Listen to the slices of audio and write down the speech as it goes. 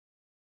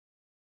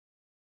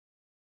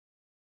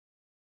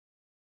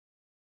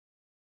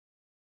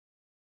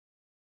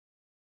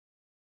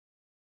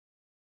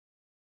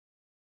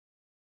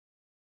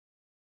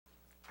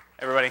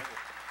everybody.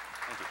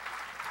 Thank you.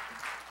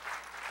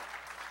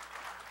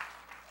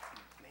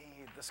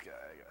 Need this guy,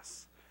 I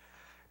guess.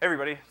 Hey,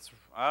 everybody.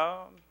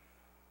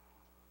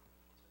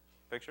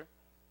 Picture?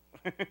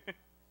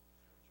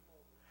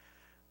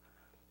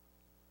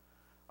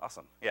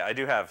 Awesome. Yeah, I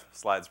do have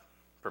slides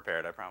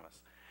prepared, I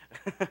promise.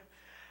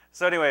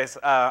 So anyways,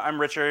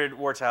 I'm Richard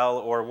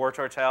Wartell, or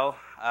Wartell,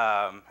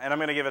 and I'm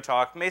going to give a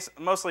talk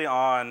mostly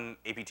on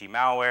APT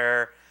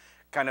malware,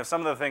 kind of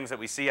some of the things that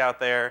we see out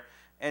there,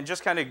 and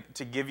just kind of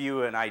to give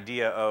you an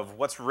idea of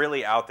what's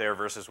really out there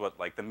versus what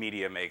like the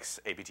media makes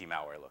APT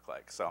malware look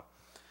like. So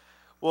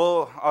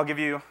I'll give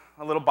you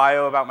a little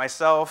bio about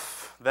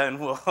myself, then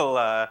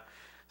we'll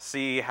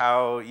see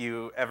how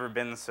you ever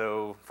been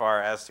so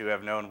far as to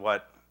have known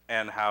what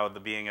and how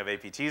the being of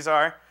APTs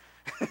are.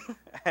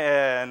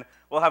 And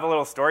we'll have a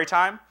little story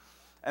time,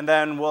 and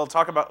then we'll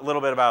talk a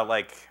little bit about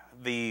like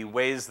the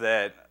ways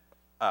that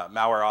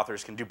malware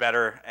authors can do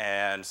better,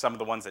 and some of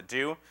the ones that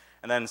do,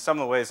 and then some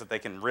of the ways that they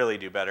can really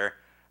do better,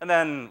 and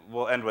then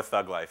we'll end with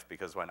thug life,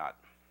 because why not?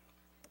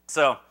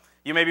 So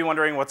you may be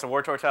wondering, what's a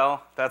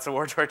Wartell? That's a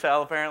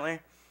Wartell, apparently.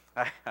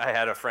 I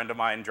had a friend of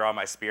mine draw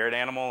my spirit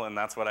animal, and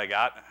that's what I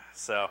got.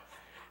 So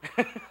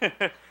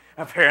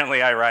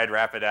apparently I ride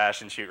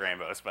Rapidash and shoot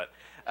rainbows, but.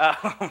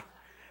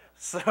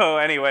 So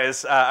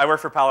anyways, I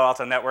work for Palo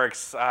Alto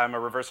Networks. I'm a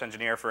reverse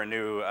engineer for a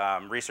new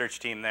research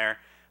team there.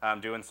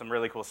 I'm doing some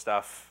really cool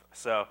stuff.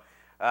 So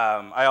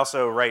I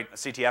also write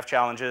CTF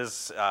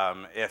challenges.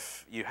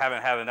 If you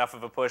haven't had enough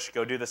of a push,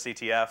 go do the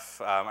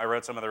CTF. I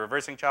wrote some of the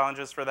reversing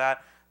challenges for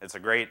that. It's a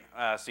great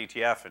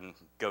CTF, and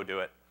go do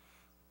it.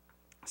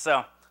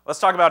 So let's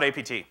talk about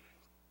APT.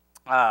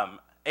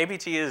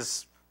 APT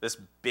is this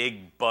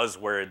big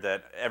buzzword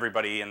that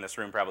everybody in this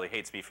room probably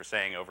hates me for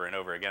saying over and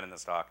over again in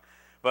this talk.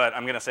 But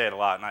I'm going to say it a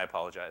lot, and I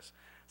apologize.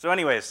 So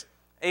anyways,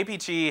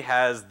 APT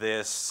has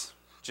this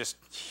just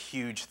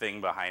huge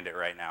thing behind it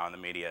right now in the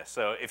media.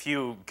 So if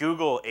you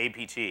Google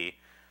APT,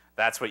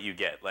 that's what you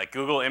get. Like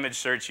Google image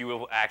search, you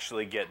will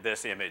actually get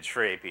this image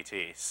for APT.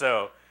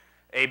 So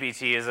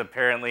APT is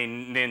apparently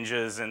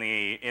ninjas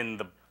in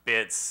the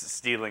bits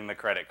stealing the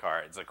credit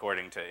cards,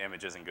 according to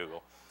images in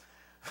Google.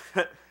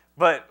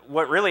 But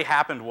what really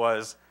happened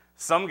was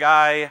some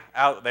guy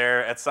out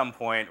there at some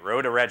point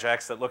wrote a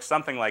regex that looks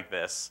something like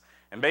this.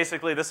 And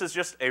basically, this is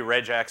just a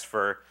regex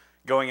for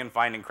going and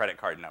finding credit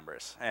card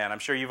numbers. And I'm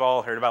sure you've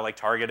all heard about like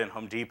Target and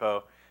Home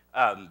Depot.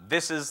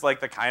 This is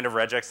like the kind of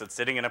regex that's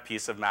sitting in a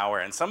piece of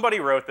malware. And somebody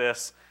wrote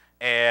this,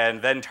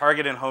 and then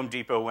Target and Home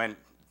Depot went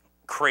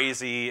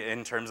crazy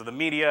in terms of the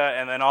media.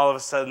 And then all of a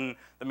sudden,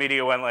 the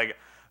media went like,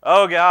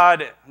 oh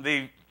God,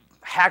 the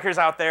hackers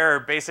out there are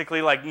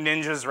basically like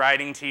ninjas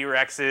riding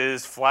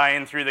T-Rexes,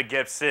 flying through the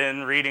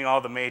Gibson, reading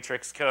all the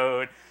Matrix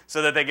code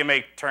so that they can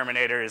make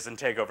Terminators and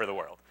take over the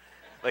world.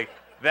 Like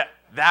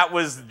that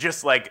was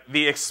just like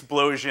the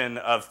explosion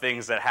of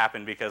things that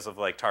happened because of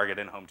like Target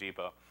and Home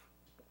Depot.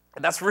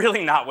 And that's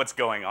really not what's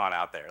going on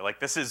out there. Like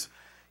this is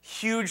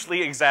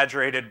hugely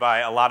exaggerated by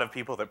a lot of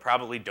people that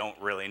probably don't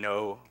really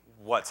know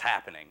what's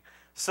happening.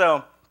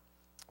 So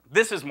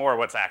this is more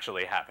what's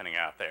actually happening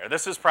out there.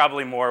 This is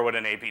probably more what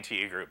an APT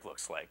group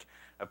looks like.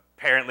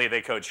 Apparently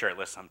they code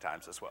shirtless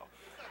sometimes as well.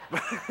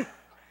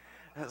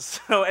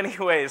 So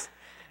anyways,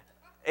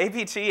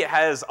 APT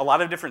has a lot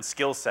of different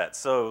skill sets.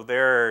 So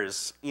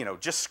there's,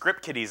 just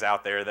script kiddies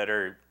out there that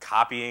are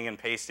copying and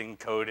pasting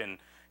code and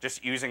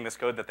just using this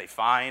code that they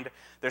find.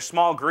 There's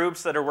small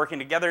groups that are working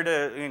together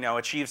to,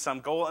 achieve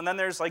some goal. And then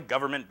there's like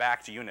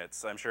government-backed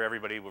units. I'm sure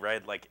everybody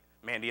read like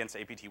Mandiant's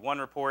APT-1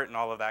 report and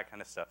all of that kind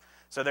of stuff.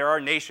 So there are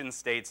nation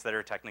states that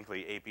are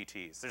technically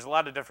APTs. There's a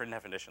lot of different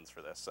definitions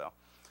for this. So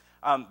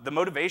the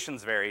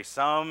motivations vary.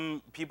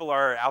 Some people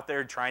are out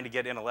there trying to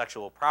get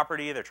intellectual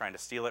property. They're trying to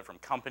steal it from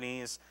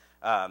companies.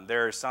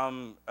 There are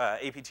some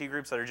APT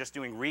groups that are just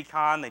doing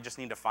recon. They just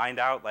need to find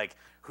out like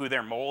who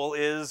their mole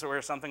is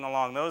or something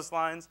along those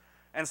lines.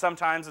 And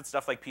sometimes it's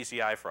stuff like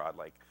PCI fraud,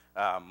 like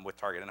with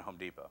Target and Home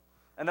Depot.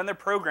 And then their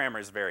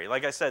programmers vary.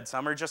 Like I said,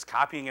 some are just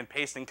copying and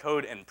pasting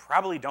code and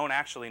probably don't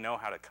actually know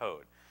how to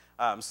code.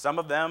 Some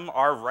of them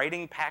are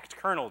writing packed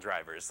kernel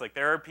drivers. Like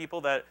there are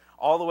people that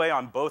all the way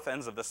on both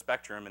ends of the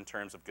spectrum in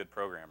terms of good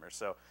programmers.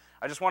 So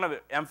I just want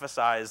to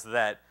emphasize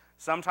that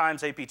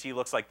sometimes APT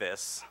looks like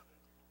this,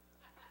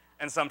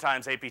 and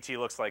sometimes APT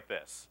looks like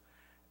this.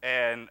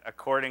 And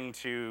according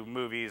to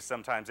movies,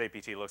 sometimes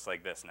APT looks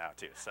like this now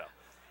too.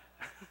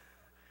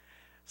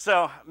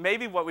 So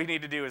maybe what we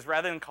need to do is,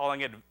 rather than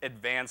calling it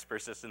advanced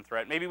persistent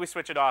threat, maybe we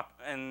switch it up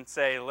and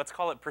say, let's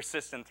call it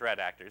persistent threat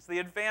actors. The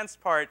advanced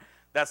part,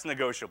 that's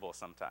negotiable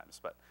sometimes.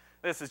 But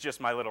this is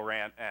just my little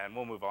rant, and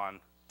we'll move on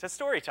to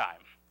story time.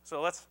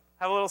 So let's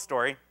have a little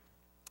story.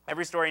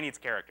 Every story needs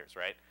characters,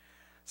 right?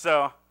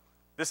 So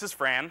this is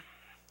Fran.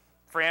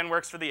 Fran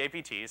works for the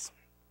APTs.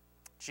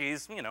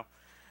 She's,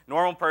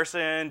 normal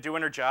person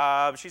doing her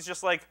job. She's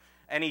just like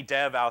any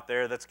dev out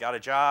there that's got a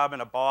job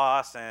and a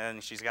boss,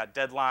 and she's got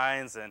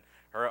deadlines and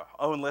her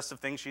own list of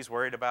things she's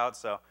worried about.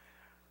 So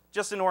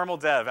just a normal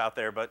dev out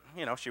there, but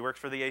she works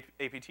for the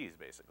APTs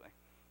basically.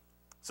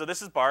 So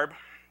this is Barb.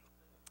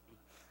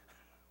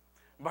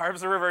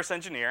 Barb's a reverse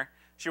engineer.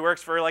 She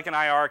works for like an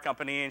IR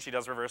company, and she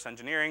does reverse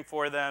engineering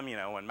for them. You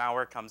know, when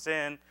malware comes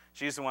in,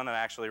 she's the one that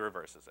actually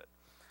reverses it.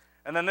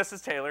 And then this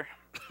is Taylor.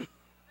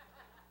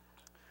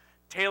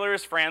 Taylor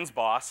is Fran's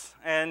boss,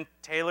 and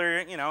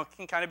Taylor, you know,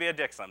 can kind of be a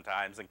dick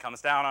sometimes and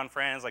comes down on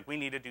Fran's like, we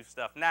need to do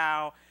stuff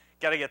now,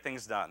 got to get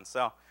things done.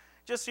 So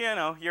just, you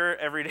know, your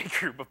everyday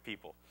group of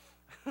people.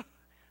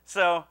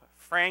 So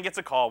Fran gets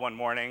a call one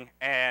morning,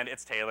 and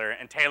it's Taylor,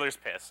 and Taylor's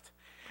pissed.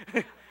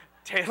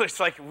 Taylor's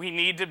like, we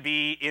need to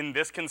be in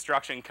this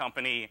construction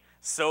company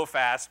so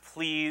fast,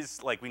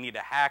 please. Like, we need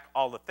to hack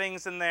all the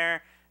things in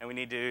there, and we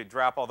need to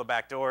drop all the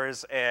back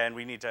doors, and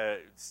we need to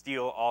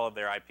steal all of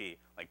their IP,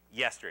 like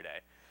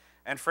yesterday.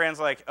 And Fran's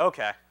like,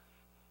 okay,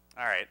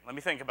 all right, let me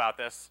think about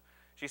this.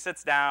 She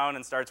sits down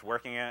and starts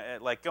working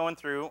at like going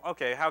through,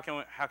 okay, how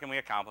can we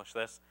accomplish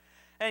this?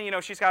 And you know,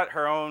 she's got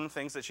her own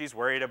things that she's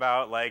worried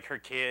about, like her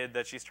kid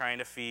that she's trying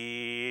to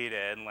feed,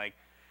 and like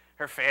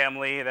her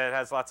family that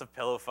has lots of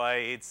pillow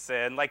fights,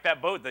 and like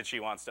that boat that she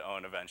wants to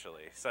own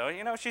eventually. So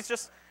you know, she's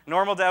just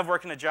normal dev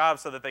working a job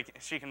so that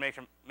she can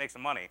make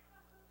some money.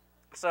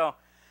 So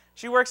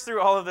she works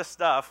through all of this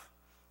stuff,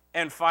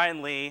 and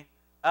finally,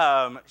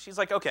 she's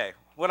like, okay,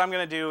 what I'm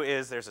going to do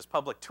is there's this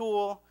public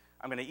tool.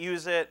 I'm going to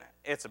use it.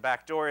 It's a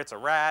backdoor. It's a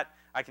rat.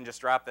 I can just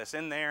drop this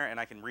in there, and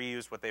I can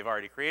reuse what they've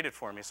already created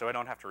for me, so I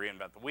don't have to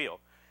reinvent the wheel.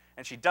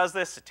 And she does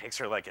this. It takes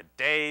her like a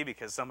day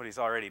because somebody's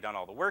already done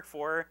all the work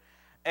for her.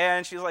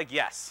 And she's like,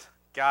 yes,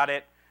 got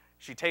it.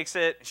 She takes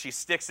it. She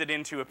sticks it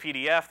into a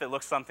PDF that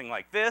looks something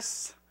like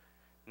this.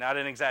 Not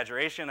an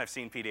exaggeration. I've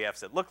seen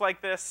PDFs that look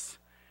like this.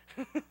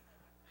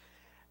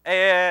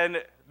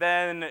 And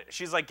then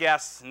she's like,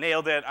 yes,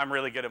 nailed it. I'm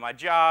really good at my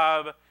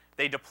job.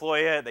 They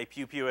deploy it. They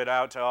pew-pew it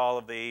out to all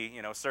of the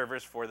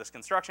servers for this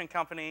construction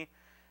company.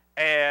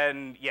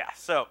 And yeah,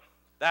 so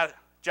that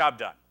job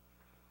done.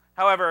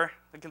 However,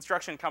 the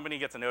construction company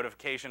gets a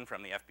notification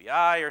from the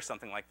FBI or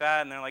something like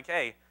that, and they're like,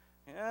 hey,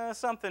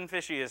 something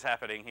fishy is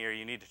happening here.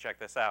 You need to check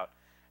this out.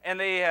 And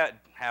they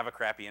have a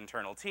crappy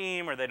internal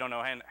team, or they don't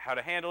know how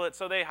to handle it,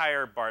 so they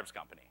hire Barb's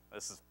company.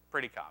 This is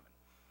pretty common.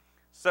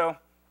 So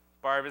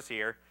Barb is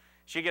here.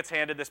 She gets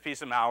handed this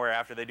piece of malware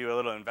after they do a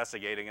little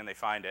investigating and they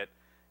find it.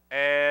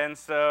 And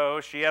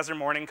so she has her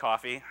morning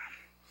coffee,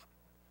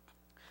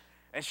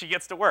 and she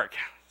gets to work.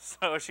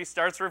 So she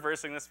starts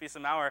reversing this piece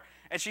of malware,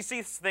 and she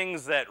sees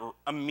things that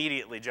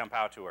immediately jump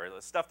out to her.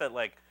 The stuff that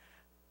like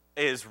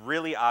is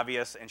really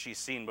obvious and she's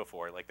seen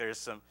before. Like there's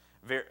some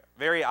very,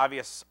 very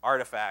obvious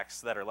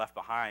artifacts that are left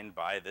behind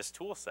by this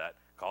tool set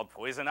called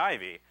Poison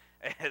Ivy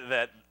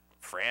that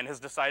Fran has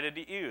decided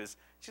to use.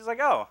 She's like,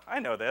 oh, I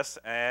know this.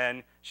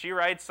 And she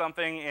writes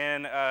something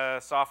in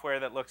software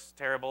that looks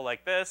terrible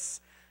like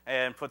this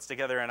and puts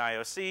together an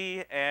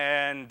IOC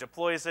and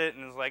deploys it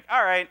and is like,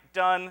 all right,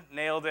 done,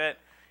 nailed it.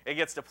 It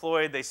gets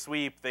deployed, they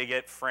sweep, they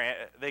get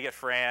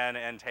Fran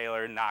and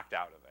Taylor knocked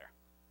out of there.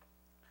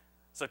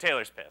 So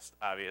Taylor's pissed,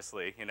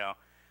 obviously. You know,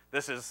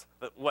 this is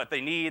what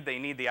they need. They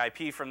need the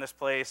IP from this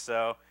place.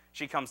 So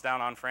she comes down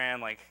on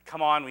Fran like,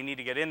 come on, we need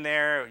to get in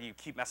there. You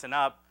keep messing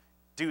up.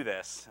 Do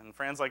this. And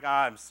Fran's like,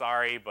 I'm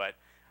sorry, but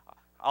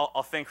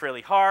I'll think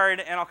really hard,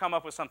 and I'll come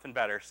up with something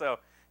better. So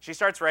she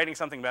starts writing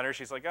something better.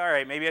 She's like, all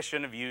right, maybe I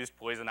shouldn't have used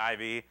Poison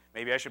Ivy.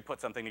 Maybe I should put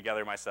something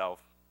together myself.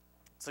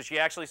 So she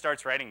actually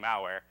starts writing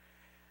malware.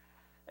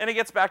 And it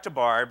gets back to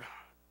Barb,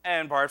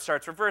 and Barb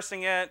starts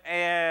reversing it,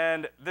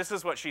 and this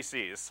is what she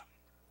sees.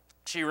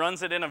 She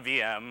runs it in a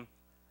VM,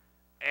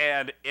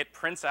 and it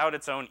prints out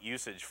its own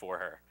usage for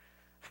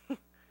her.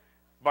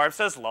 Barb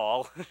says,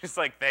 lol. She's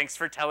like, thanks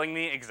for telling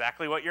me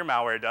exactly what your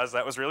malware does.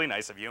 That was really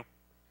nice of you.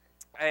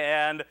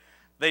 And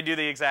they do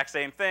the exact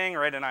same thing,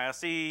 write an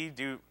IOC,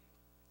 do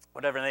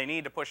whatever they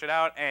need to push it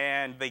out,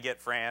 and they get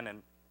Fran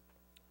and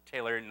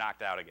Taylor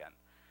knocked out again.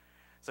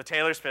 So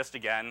Taylor's pissed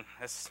again.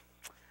 This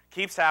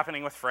keeps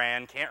happening with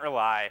Fran, can't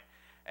rely.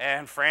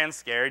 And Fran's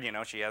scared, you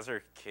know, she has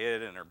her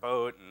kid and her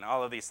boat and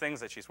all of these things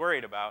that she's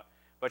worried about.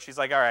 But she's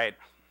like, all right,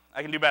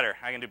 I can do better,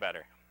 I can do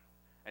better.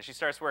 And she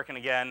starts working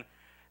again,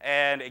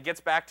 and it gets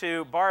back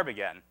to Barb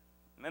again.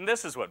 And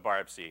this is what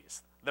Barb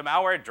sees. The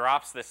malware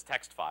drops this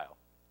text file.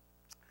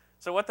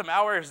 So what the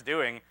malware is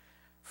doing,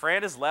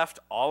 Fran has left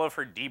all of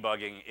her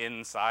debugging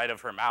inside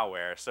of her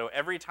malware. So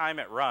every time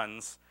it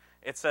runs,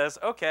 it says,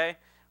 okay,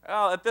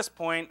 well, at this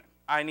point,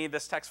 I need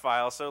this text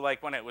file. So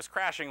like when it was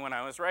crashing when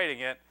I was writing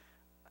it,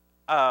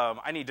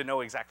 I need to know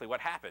exactly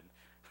what happened.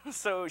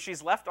 So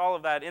she's left all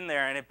of that in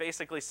there, and it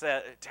basically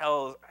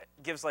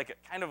gives like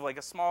kind of like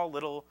a small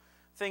little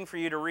thing for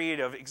you to read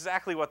of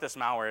exactly what this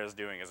malware is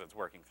doing as it's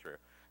working through.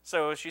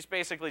 So she's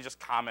basically just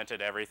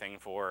commented everything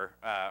for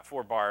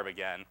Barb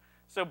again.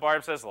 So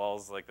Barb says,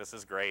 lols, like this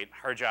is great.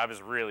 Her job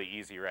is really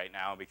easy right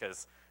now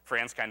because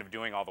Fran's kind of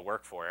doing all the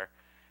work for her.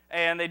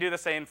 And they do the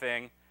same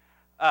thing.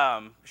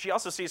 She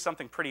also sees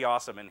something pretty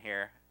awesome in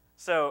here.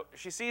 So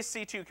she sees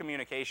C2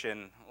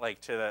 communication like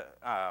to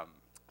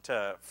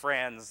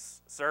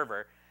Fran's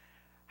server.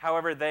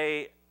 However,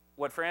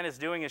 what Fran is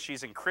doing is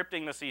she's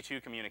encrypting the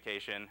C2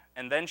 communication,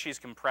 and then she's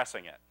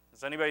compressing it.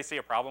 Does anybody see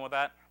a problem with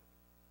that?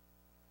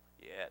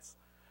 Yes.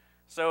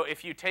 So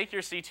if you take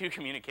your C2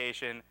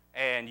 communication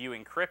and you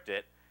encrypt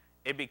it,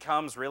 it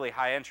becomes really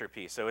high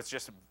entropy, so it's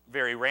just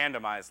very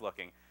randomized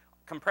looking.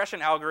 Compression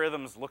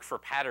algorithms look for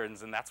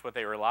patterns, and that's what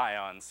they rely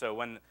on. So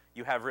when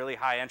you have really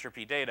high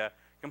entropy data,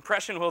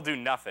 compression will do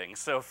nothing.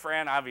 So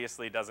Fran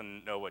obviously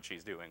doesn't know what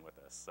she's doing with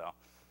this. So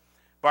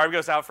Barb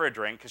goes out for a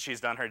drink because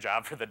she's done her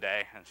job for the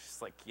day, and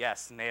she's like,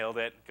 yes, nailed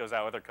it. Goes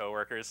out with her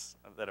coworkers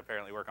that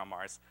apparently work on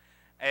Mars.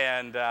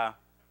 And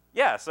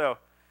yeah, so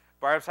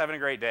Barb's having a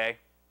great day.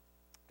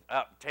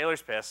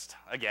 Taylor's pissed,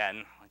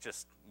 again,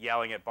 just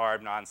yelling at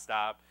Barb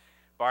nonstop.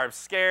 Barb's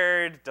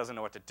scared, doesn't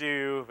know what to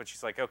do, but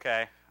she's like,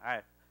 okay,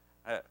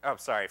 oh,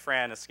 sorry,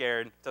 Fran is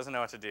scared, doesn't know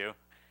what to do.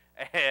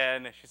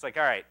 And she's like,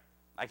 all right,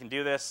 I can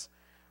do this.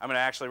 I'm going to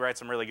actually write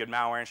some really good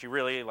malware. And she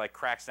really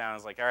cracks down and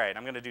is like, all right,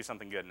 I'm going to do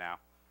something good now.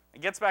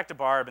 It gets back to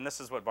Barb, and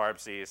this is what Barb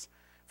sees.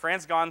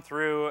 Fran's gone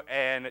through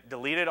and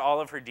deleted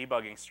all of her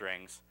debugging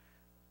strings.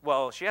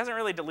 Well, she hasn't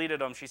really deleted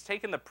them. She's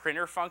taken the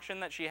printer function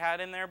that she had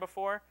in there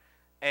before,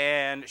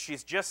 and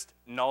she's just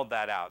nulled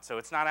that out. So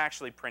it's not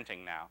actually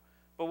printing now.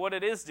 But what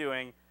it is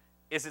doing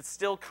is it's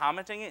still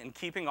commenting it and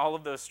keeping all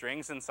of those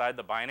strings inside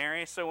the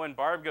binary. So when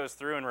Barb goes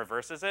through and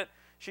reverses it,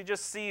 she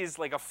just sees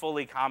a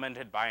fully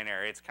commented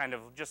binary. It's kind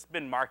of just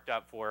been marked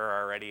up for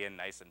her already and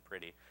nice and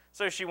pretty.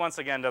 So she once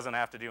again doesn't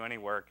have to do any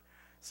work.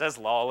 Says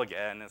lol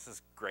again. This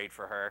is great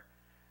for her.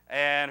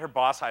 And her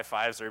boss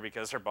high-fives her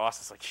because her boss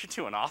is like, you're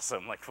doing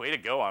awesome. Way to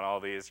go on all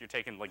these. You're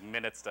taking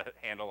minutes to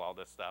handle all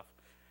this stuff.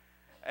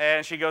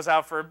 And she goes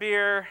out for a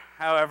beer.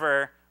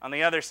 However, on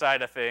the other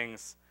side of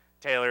things,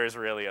 Taylor is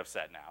really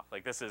upset now.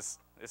 This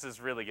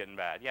is really getting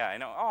bad. Yeah, I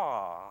know.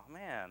 Oh,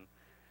 man.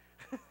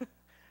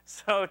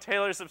 So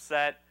Taylor's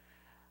upset.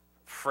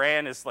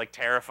 Fran is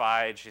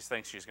terrified. She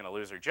thinks she's going to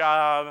lose her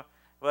job.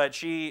 But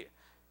she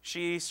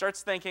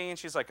starts thinking, and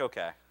she's like,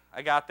 okay,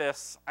 I got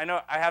this. I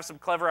know I have some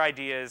clever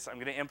ideas. I'm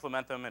going to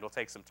implement them. It'll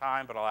take some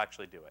time, but I'll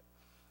actually do it.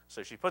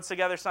 So she puts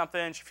together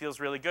something. She feels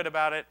really good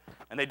about it,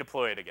 and they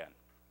deploy it again.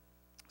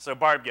 So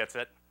Barb gets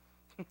it.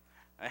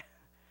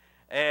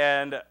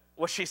 And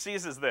what she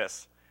sees is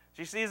this.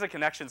 She sees a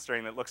connection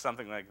string that looks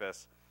something like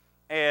this.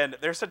 And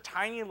there's a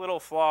tiny little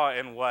flaw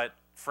in what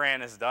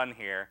Fran has done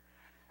here.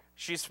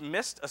 She's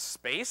missed a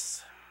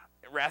space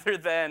rather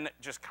than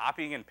just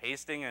copying and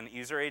pasting an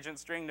user agent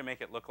string to make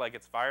it look like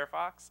it's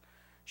Firefox.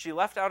 She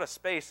left out a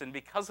space, and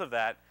because of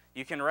that,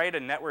 you can write a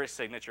network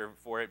signature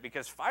for it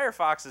because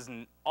Firefox is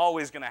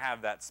always going to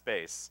have that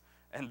space,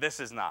 and this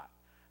is not.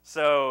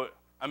 So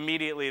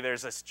immediately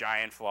there's this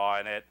giant flaw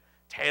in it.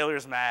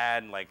 Taylor's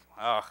mad,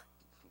 ugh,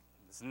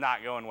 it's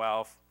not going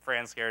well.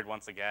 Fran's scared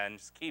once again,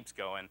 just keeps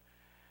going.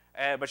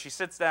 But she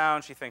sits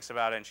down, she thinks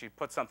about it, and she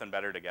puts something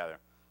better together.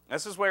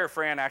 This is where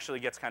Fran actually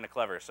gets kind of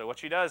clever. So what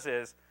she does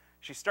is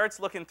she starts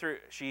looking through,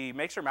 she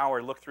makes her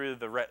malware look through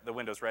the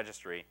Windows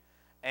registry,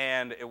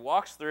 and it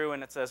walks through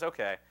and it says,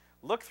 okay,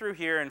 look through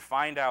here and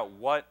find out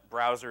what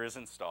browser is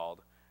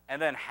installed,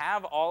 and then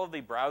have all of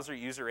the browser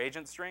user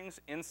agent strings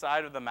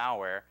inside of the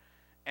malware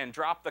and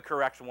drop the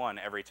correct one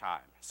every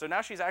time. So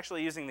now she's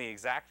actually using the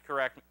exact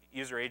correct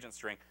user agent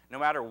string, no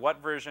matter what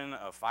version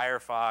of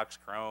Firefox,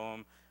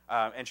 Chrome,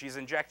 and she's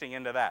injecting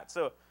into that.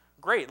 So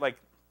great,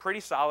 pretty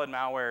solid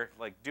malware,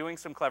 doing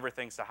some clever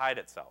things to hide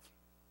itself.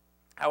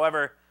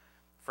 However,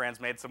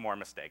 Fran's made some more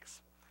mistakes.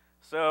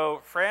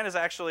 So Fran has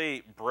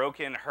actually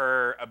broken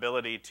her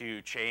ability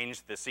to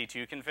change the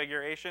C2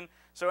 configuration.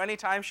 So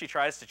anytime she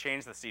tries to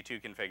change the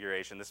C2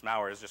 configuration, this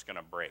malware is just going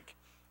to break.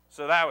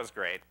 So that was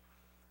great.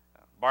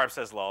 Barb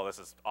says, lol, this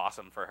is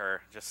awesome for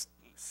her. Just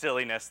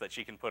silliness that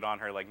she can put on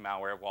her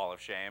malware wall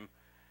of shame.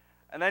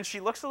 And then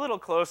she looks a little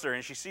closer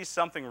and she sees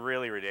something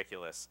really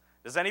ridiculous.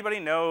 Does anybody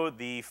know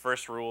the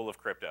first rule of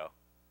crypto?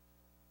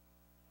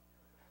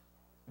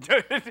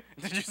 Did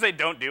you say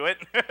don't do it?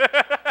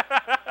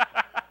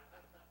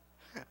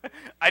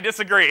 I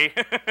disagree.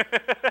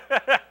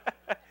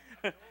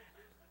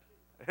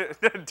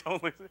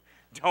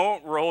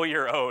 Don't roll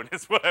your own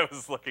is what I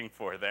was looking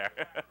for there.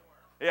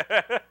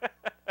 Yeah.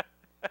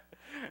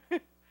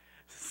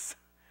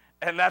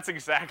 And that's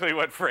exactly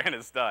what Fran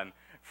has done.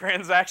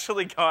 Fran's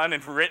actually gone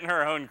and written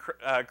her own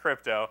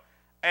crypto,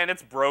 and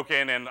it's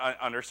broken, and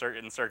under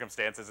certain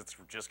circumstances, it's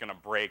just going to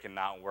break and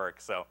not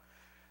work. So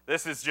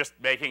this is just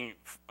making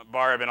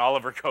Barb and all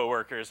of her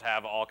coworkers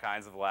have all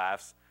kinds of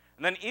laughs.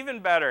 And then even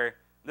better,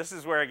 this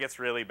is where it gets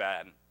really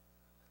bad.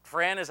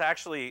 Fran is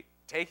actually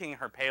taking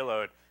her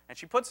payload, and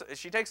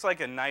she takes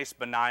a nice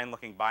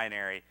benign-looking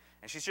binary,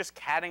 and she's just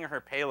catting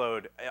her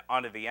payload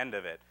onto the end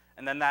of it.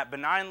 And then that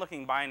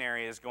benign-looking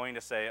binary is going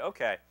to say,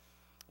 okay,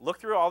 look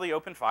through all the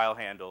open file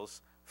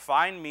handles,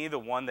 find me the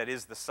one that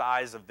is the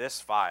size of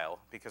this file,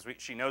 because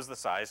she knows the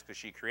size because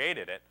she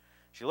created it.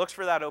 She looks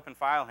for that open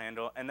file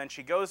handle, and then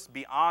she goes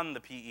beyond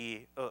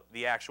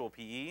the actual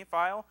PE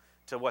file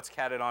to what's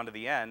catted onto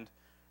the end,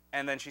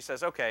 and then she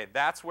says, okay,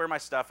 that's where my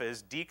stuff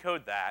is,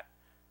 decode that,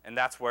 and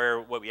that's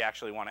what we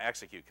actually want to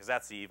execute, because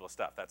that's the evil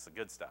stuff, that's the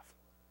good stuff.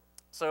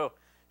 So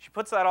she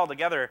puts that all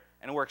together,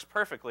 and it works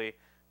perfectly,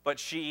 but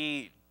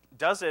she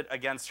does it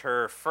against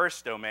her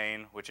first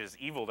domain, which is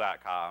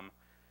evil.com,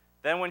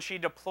 Then when she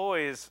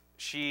deploys,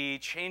 she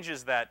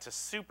changes that to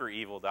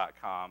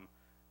superevil.com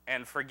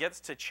and forgets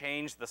to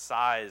change the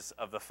size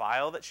of the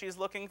file that she's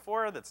looking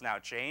for that's now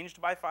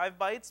changed by 5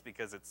 bytes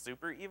because it's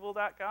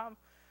superevil.com.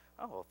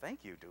 Oh, well,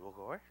 thank you, dual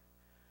core.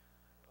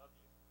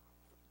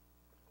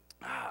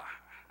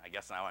 I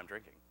guess now I'm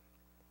drinking.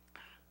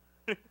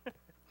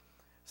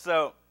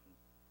 So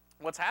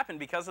what's happened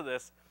because of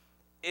this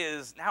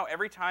is now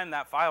every time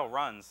that file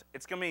runs,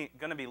 it's going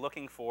to be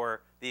looking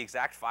for the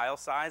exact file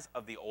size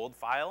of the old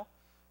file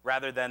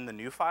rather than the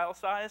new file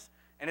size,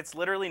 and it's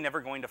literally never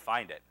going to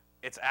find it.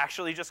 It's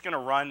actually just going to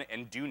run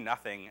and do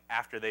nothing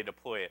after they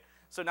deploy it.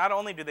 So not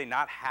only do they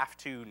not have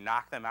to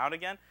knock them out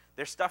again,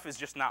 their stuff is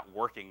just not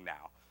working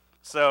now.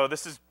 So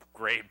this is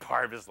great.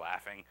 Barb is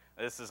laughing.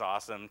 This is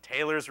awesome.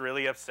 Taylor's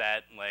really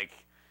upset, like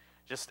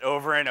just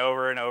over and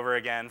over and over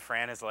again.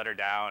 Fran has let her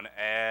down,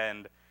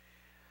 and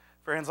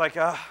Fran's like,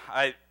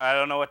 I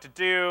don't know what to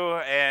do,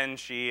 and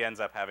she ends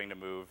up having to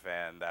move,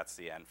 and that's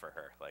the end for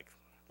her. Like,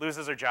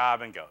 loses her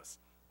job and goes.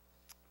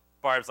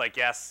 Barb's like,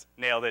 yes,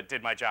 nailed it,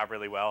 did my job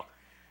really well.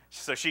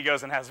 So she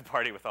goes and has a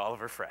party with all of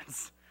her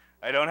friends.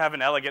 I don't have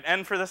an elegant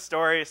end for this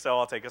story, so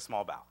I'll take a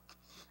small bow.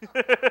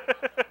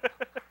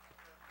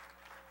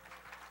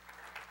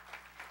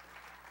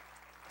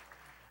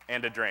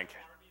 And a drink.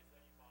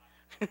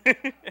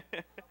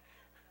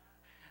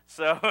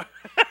 So,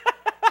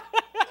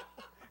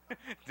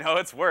 no,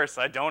 it's worse.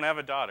 I don't have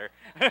a daughter.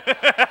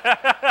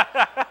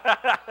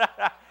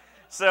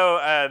 So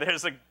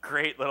there's a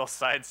great little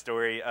side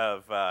story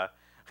of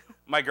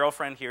my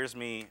girlfriend hears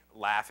me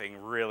laughing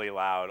really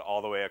loud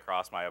all the way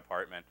across my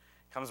apartment,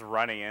 comes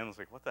running in, is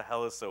like, what the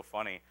hell is so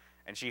funny?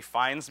 And she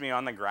finds me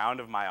on the ground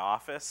of my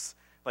office,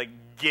 like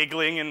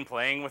giggling and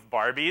playing with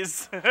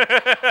Barbies.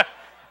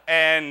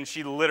 And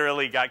she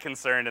literally got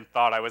concerned and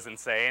thought I was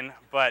insane.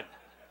 But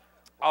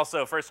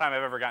also, first time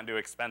I've ever gotten to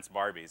expense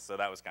Barbies, so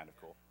that was kind of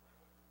cool.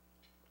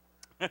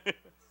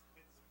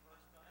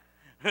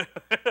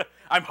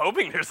 I'm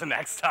hoping there's a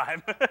next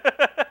time.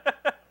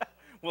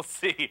 We'll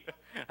see.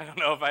 I don't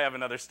know if I have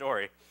another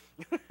story.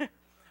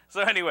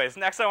 So anyways,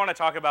 next I want to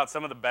talk about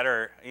some of the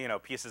better,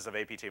 pieces of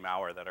APT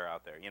malware that are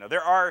out there.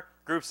 There are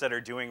groups that are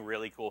doing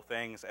really cool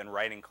things and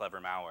writing clever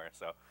malware.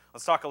 So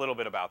let's talk a little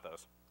bit about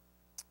those.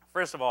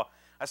 First of all,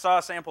 I saw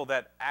a sample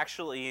that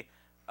actually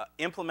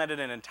implemented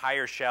an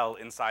entire shell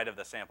inside of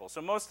the sample.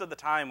 So most of the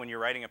time when you're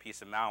writing a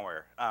piece of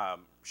malware,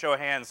 show of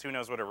hands, who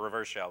knows what a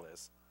reverse shell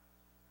is?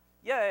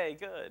 Yay,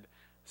 good.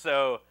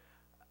 So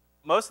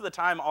most of the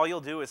time, all you'll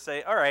do is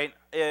say, all right,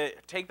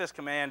 take this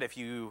command. If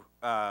you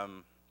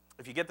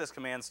get this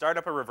command, start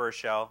up a reverse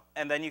shell,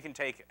 and then you can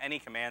take any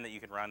command that you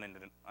can run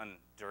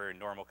under a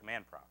normal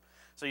command prompt.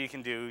 So you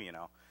can do,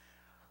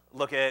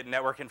 look at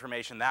network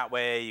information that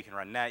way. You can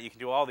run net. You can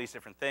do all these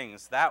different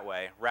things that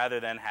way rather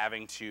than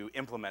having to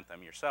implement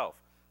them yourself.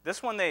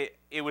 This one,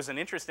 it was an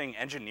interesting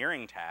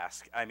engineering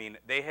task. I mean,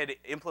 they had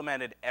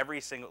implemented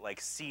every single,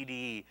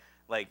 CD,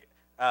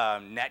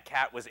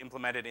 netcat was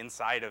implemented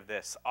inside of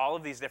this. All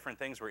of these different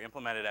things were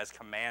implemented as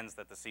commands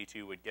that the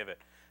C2 would give it.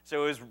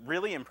 So it was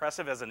really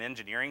impressive as an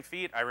engineering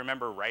feat. I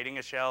remember writing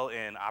a shell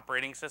in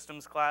operating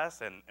systems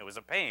class, and it was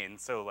a pain.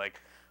 So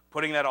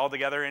putting that all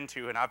together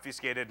into an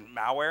obfuscated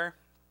malware,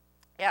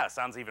 yeah, it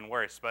sounds even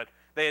worse. But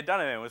they had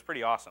done it, and it was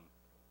pretty awesome.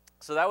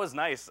 So that was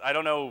nice. I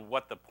don't know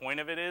what the point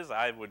of it is.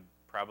 I would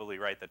probably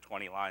write the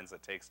 20 lines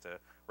it takes to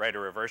write a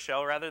reverse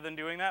shell rather than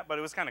doing that, but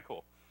it was kind of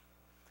cool.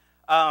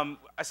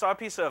 I saw a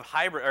piece of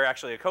hybrid, or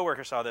actually a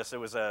coworker saw this. It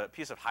was a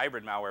piece of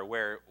hybrid malware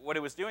where what it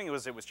was doing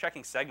was it was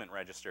checking segment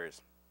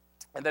registers.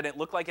 And then it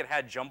looked like it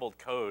had jumbled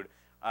code,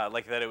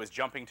 like that it was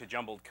jumping to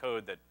jumbled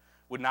code that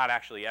would not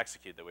actually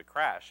execute, that would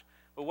crash.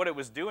 But what it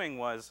was doing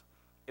was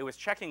it was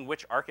checking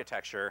which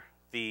architecture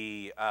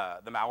the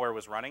malware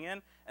was running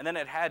in, and then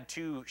it had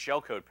 2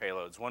 shellcode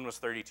payloads. One was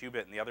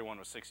 32-bit and the other one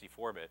was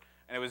 64-bit.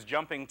 And it was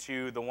jumping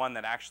to the one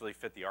that actually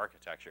fit the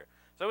architecture.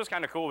 So it was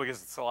kind of cool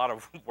because it's a lot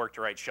of work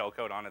to write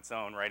shellcode on its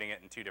own, writing it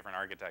in 2 different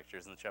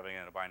architectures and shoving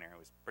it in a binary. It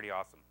was pretty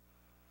awesome.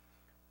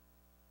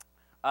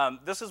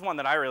 This is one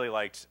that I really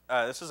liked.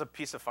 This is a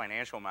piece of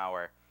financial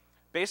malware.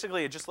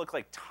 Basically, it just looked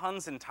like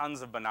tons and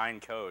tons of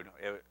benign code.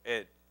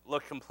 It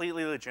looked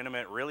completely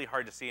legitimate, really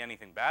hard to see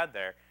anything bad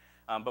there.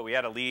 But we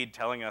had a lead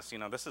telling us,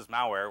 this is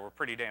malware. We're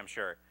pretty damn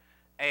sure.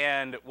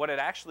 And what it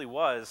actually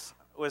was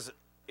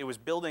it was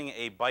building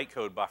a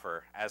bytecode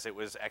buffer as it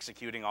was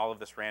executing all of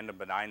this random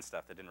benign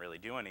stuff that didn't really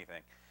do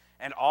anything.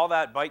 And all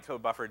that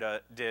bytecode buffer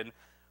did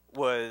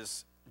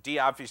was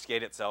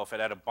deobfuscate itself. It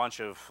had a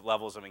bunch of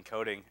levels of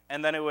encoding.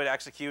 And then it would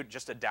execute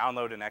just a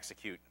download and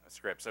execute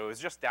script. So it was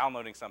just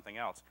downloading something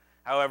else.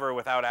 However,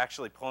 without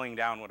actually pulling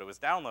down what it was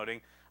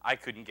downloading, I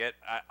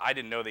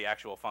didn't know the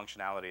actual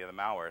functionality of the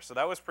malware. So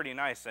that was pretty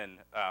nice, and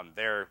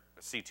their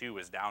C2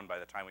 was down by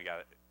the time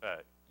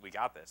we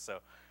got this. So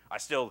I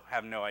still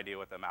have no idea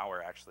what the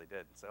malware actually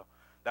did. So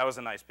that was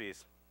a nice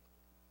piece.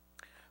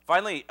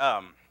 Finally,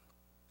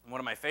 one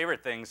of my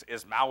favorite things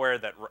is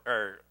malware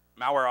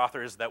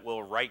authors that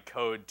will write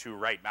code to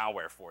write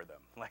malware for them.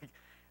 Like,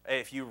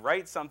 if you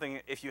write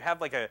something, if you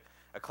have like a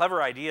a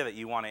clever idea that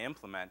you want to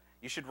implement,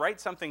 you should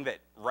write something that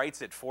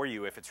writes it for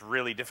you if it's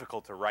really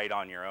difficult to write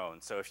on your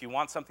own. So if you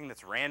want something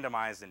that's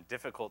randomized and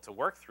difficult to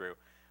work through,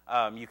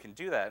 you can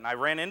do that. And I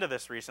ran into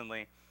this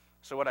recently.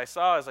 So what I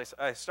saw is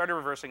I started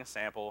reversing a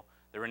sample.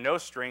 There were no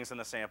strings in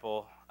the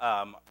sample.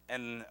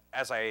 And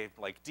as I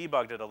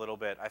debugged it a little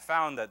bit, I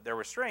found that there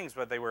were strings,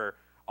 but they were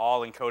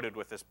all encoded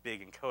with this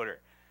big encoder.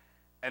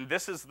 And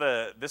this is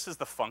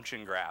the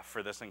function graph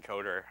for this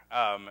encoder.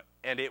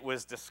 And it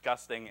was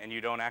disgusting, and you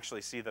don't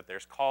actually see that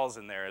there's calls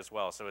in there as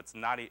well. So it's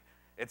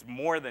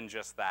more than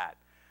just that.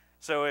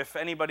 So if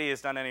anybody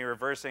has done any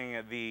reversing,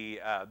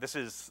 this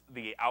is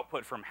the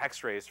output from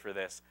hex rays for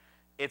this.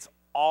 It's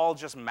all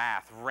just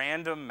math,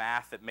 random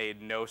math that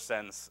made no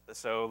sense.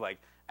 So like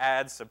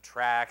adds,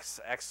 subtracts,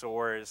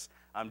 XORs,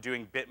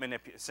 doing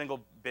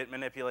single bit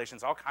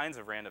manipulations, all kinds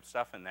of random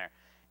stuff in there.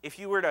 If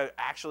you were to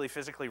actually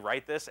physically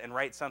write this and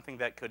write something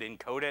that could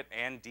encode it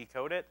and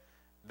decode it,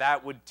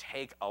 that would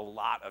take a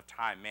lot of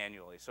time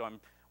manually. So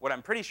what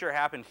I'm pretty sure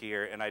happened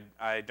here, and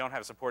I don't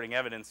have supporting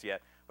evidence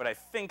yet, but I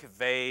think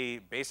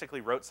they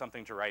basically wrote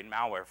something to write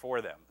malware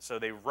for them. So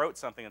they wrote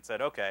something and said,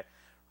 okay,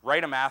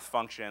 write a math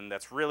function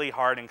that's really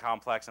hard and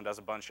complex and does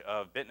a bunch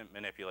of bit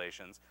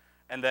manipulations,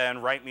 and then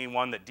write me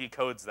one that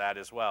decodes that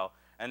as well.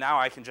 And now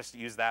I can just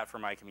use that for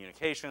my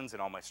communications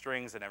and all my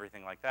strings and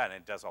everything like that, and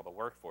it does all the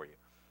work for you.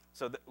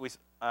 So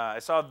I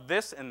saw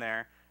this in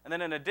there, and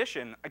then in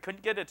addition, I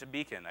couldn't get it to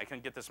beacon. I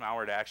couldn't get this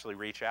malware to actually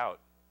reach out.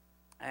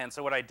 And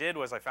so what I did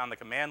was I found the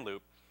command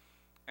loop,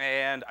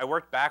 and I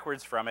worked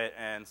backwards from it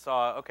and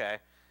saw, okay,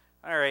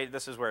 all right,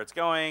 this is where it's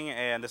going,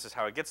 and this is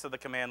how it gets to the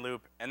command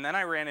loop. And then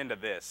I ran into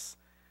this.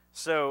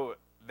 So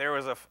there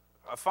was a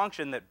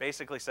function that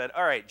basically said,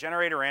 all right,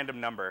 generate a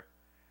random number.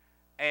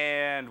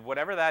 And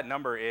whatever that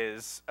number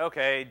is,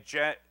 okay,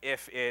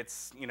 if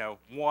it's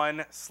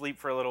 1, sleep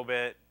for a little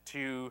bit,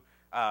 2,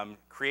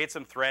 create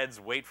some threads,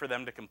 wait for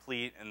them to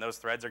complete, and those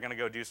threads are going to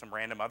go do some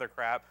random other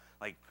crap,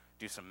 like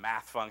do some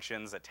math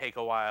functions that take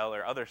a while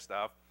or other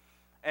stuff.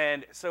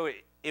 And so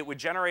it would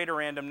generate a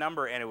random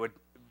number, and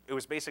it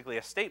was basically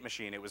a state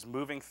machine. It was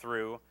moving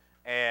through,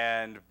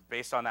 and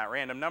based on that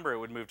random number, it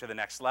would move to the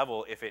next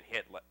level. If it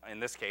hit, in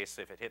this case,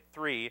 if it hit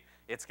 3,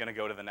 it's going to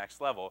go to the next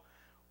level,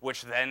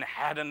 which then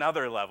had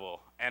another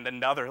level, and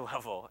another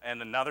level,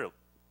 and another.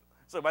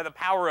 So by the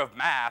power of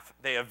math,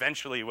 they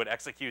eventually would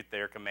execute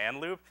their command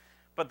loop.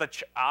 But the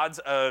odds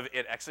of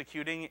it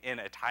executing in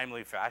a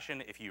timely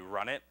fashion, if you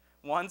run it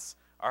once,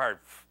 are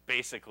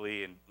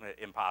basically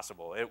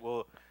impossible. It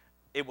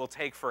will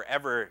take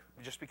forever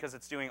just because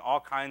it's doing all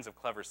kinds of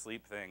clever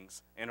sleep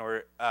things in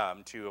order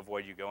to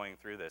avoid you going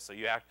through this. So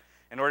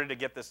in order to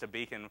get this to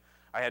beacon,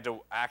 I had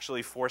to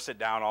actually force it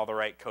down all the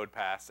right code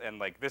paths.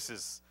 And this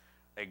is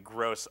a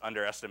gross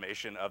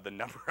underestimation of the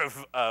number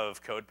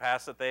of code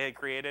paths that they had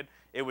created.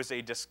 It was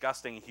a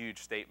disgusting, huge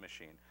state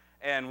machine.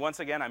 And once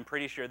again, I'm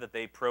pretty sure that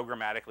they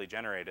programmatically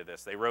generated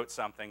this. They wrote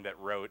something that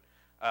wrote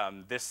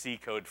this C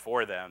code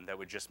for them that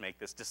would just make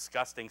this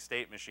disgusting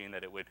state machine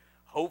that it would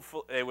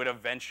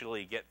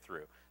eventually get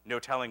through. No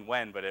telling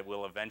when, but it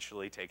will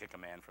eventually take a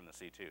command from the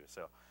C2.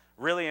 So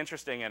really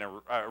interesting and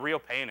a real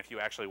pain if you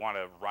actually want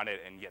to run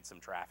it and get some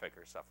traffic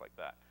or stuff like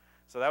that.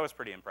 So that was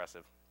pretty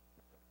impressive.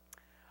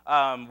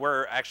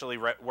 We're actually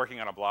working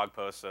on a blog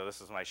post, so this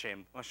is my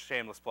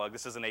shameless plug.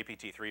 This is an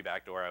APT3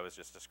 backdoor I was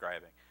just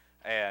describing.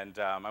 And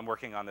I'm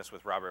working on this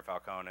with Robert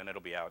Falcone, and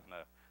it'll be out in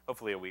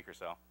hopefully a week or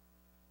so.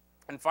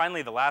 And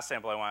finally, the last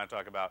sample I want to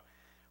talk about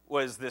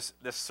was this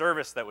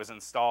service that was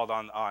installed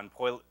on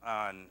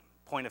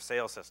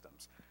point-of-sale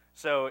systems.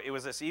 So it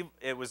was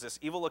this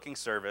evil-looking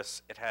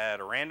service. It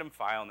had a random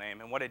file name,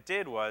 and what it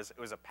did was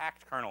it was a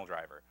packed kernel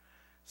driver.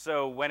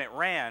 So when it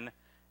ran,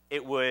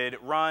 it would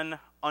run,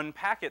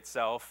 unpack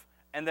itself,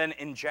 and then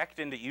inject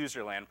into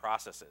userland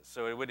processes.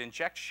 So it would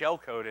inject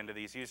shellcode into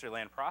these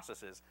userland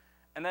processes,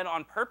 and then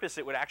on purpose,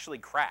 it would actually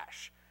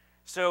crash.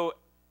 So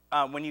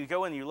when you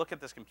go and you look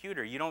at this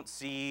computer, you don't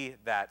see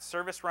that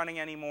service running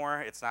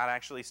anymore. It's not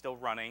actually still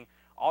running.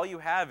 All you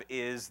have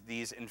is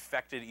these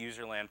infected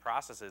userland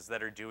processes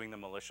that are doing the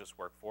malicious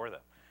work for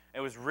them. It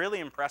was really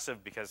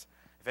impressive because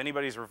if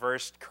anybody's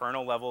reversed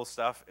kernel level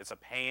stuff, it's a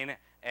pain,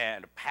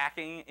 and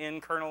packing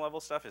in kernel level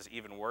stuff is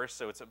even worse,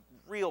 so it's a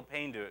real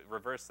pain to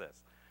reverse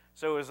this.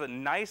 So it was a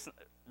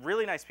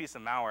really nice piece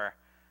of malware.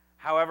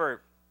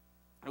 However,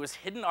 it was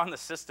hidden on the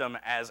system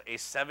as a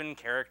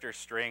 7-character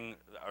string,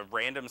 a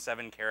random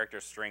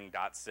 7-character string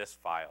 .sys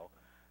file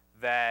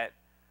that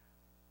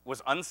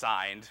was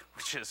unsigned,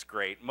 which is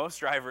great.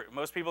 Most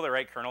people that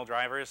write kernel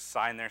drivers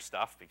sign their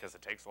stuff because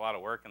it takes a lot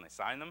of work and they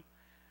sign them.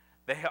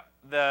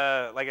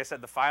 Like I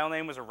said, the file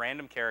name was a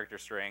random character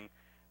string.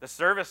 The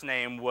service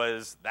name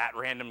was that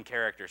random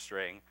character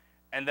string.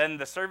 And then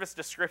the service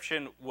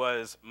description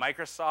was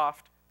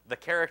Microsoft, the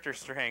character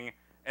string,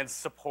 and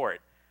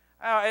support.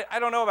 I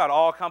don't know about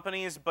all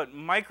companies, but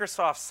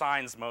Microsoft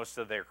signs most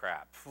of their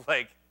crap,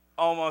 like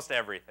almost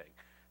everything.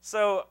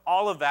 So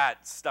all of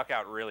that stuck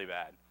out really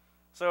bad.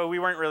 So we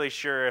weren't really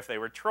sure if they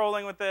were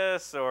trolling with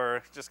this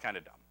or just kind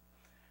of dumb.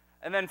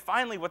 And then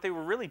finally, what they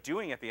were really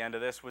doing at the end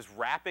of this was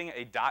wrapping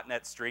a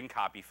 .NET string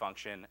copy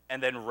function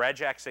and then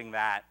regexing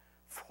that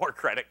for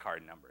credit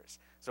card numbers.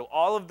 So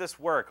all of this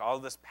work, all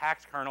of this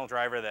packed kernel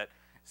driver that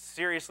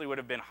seriously would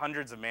have been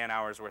hundreds of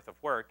man-hours worth of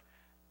work,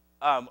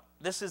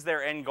 this is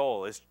their end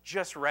goal, is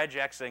just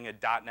regexing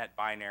a .NET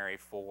binary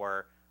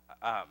for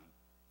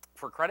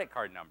credit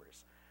card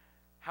numbers.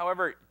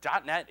 However,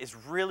 .NET is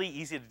really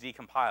easy to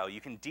decompile.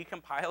 You can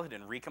decompile it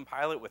and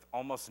recompile it with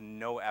almost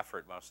no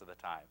effort most of the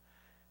time.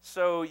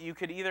 So you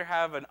could either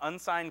have an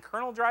unsigned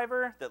kernel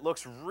driver that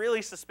looks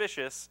really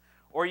suspicious,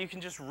 or you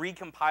can just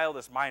recompile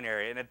this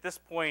binary. And at this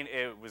point,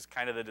 it was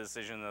kind of the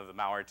decision of the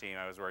malware team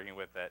I was working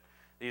with that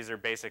these are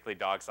basically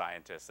dog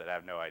scientists that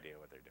have no idea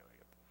what they're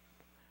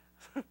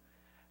doing.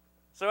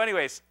 So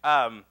anyways,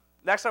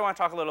 next I want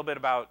to talk a little bit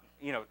about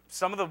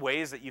some of the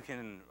ways that you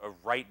can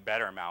write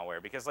better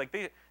malware, because like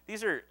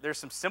there's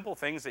some simple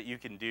things that you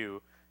can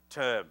do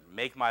to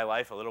make my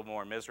life a little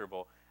more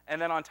miserable. And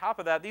then on top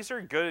of that, these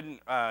are good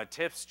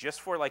tips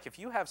just for like if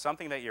you have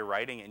something that you're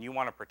writing and you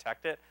want to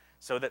protect it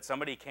so that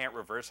somebody can't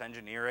reverse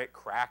engineer it,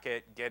 crack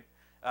it, get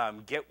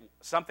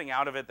something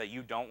out of it that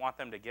you don't want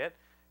them to get.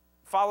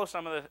 Follow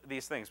some of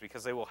these things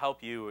because they will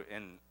help you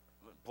in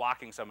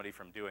blocking somebody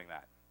from doing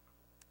that.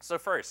 So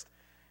first,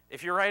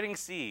 if you're writing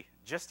C,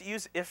 just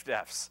use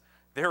if-defs.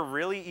 They're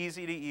really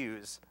easy to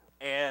use,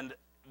 and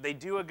they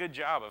do a good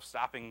job of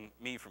stopping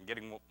me from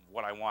getting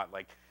what I want.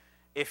 Like,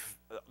 if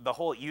the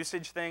whole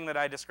usage thing that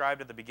I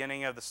described at the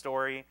beginning of the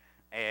story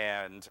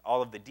and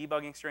all of the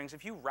debugging strings,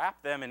 if you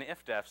wrap them in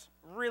if-defs,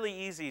 really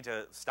easy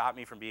to stop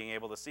me from being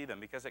able to see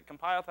them, because at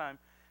compile time,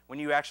 when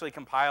you actually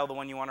compile the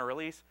one you want to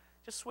release,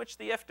 just switch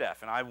the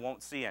if-def, and I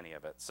won't see any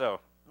of it.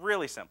 So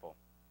really simple.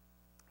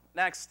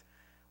 Next,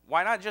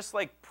 why not just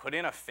like put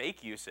in a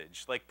fake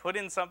usage? Like put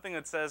in something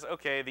that says,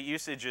 okay, the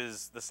usage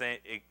is the same,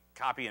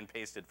 copy and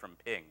pasted from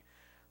ping.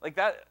 Like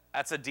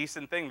that's a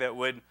decent thing that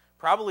would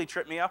probably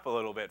trip me up a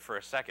little bit for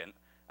a second.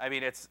 I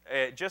mean, it's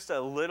just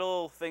a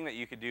little thing that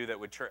you could do that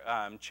would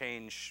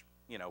change,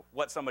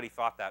 what somebody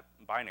thought that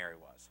binary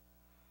was.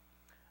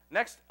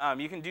 Next,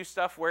 you can do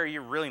stuff where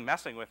you're really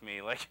messing with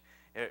me. Like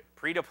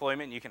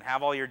pre-deployment, you can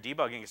have all your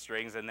debugging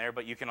strings in there,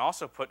 but you can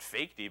also put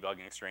fake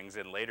debugging strings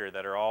in later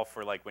that are all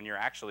for like when you're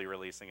actually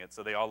releasing it,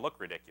 so they all look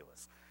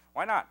ridiculous.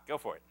 Why not? Go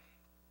for it.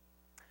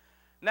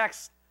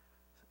 Next,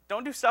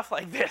 don't do stuff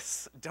like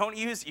this. Don't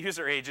use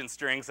user agent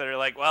strings that are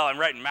like, well, I'm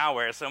writing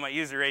malware, so my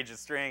user agent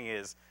string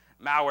is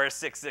malware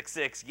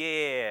 666,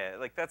 yeah.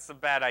 Like, that's a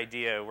bad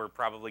idea. We're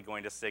probably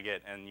going to SIG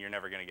it, and you're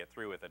never going to get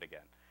through with it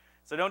again.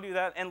 So don't do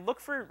that, and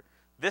look for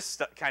this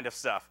kind of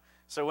stuff.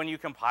 So when you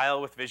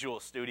compile with Visual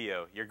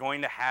Studio, you're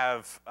going to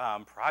have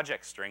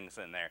project strings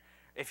in there.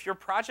 If your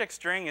project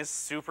string is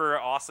super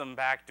awesome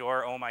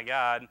backdoor, oh my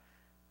god,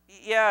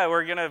 yeah,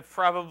 we're going to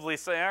probably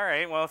say, all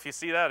right, well, if you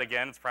see that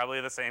again, it's probably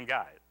the same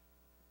guy.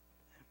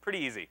 Pretty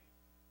easy.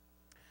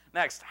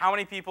 Next, how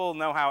many people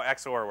know how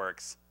XOR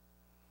works?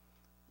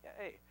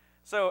 Yay.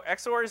 So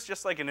XOR is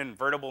just like an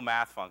invertible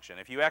math function.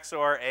 If you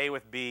XOR A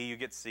with B, you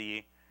get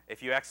C.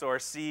 If you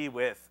XOR C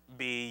with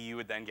B, you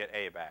would then get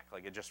A back.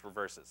 Like, it just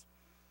reverses.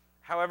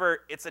 However,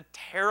 it's a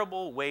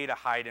terrible way to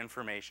hide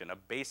information. A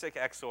basic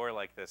XOR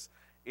like this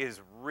is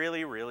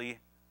really, really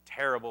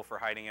terrible for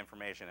hiding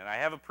information. And I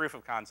have a proof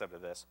of concept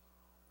of this.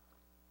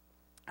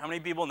 How many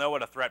people know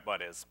what a threat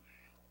butt is?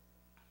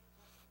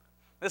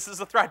 This is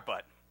a threat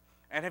butt.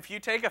 And if you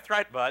take a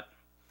threat butt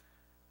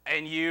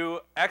and you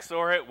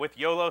XOR it with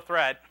YOLO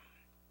threat,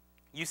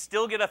 you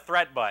still get a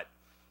threat butt.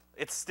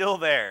 It's still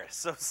there.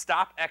 So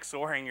stop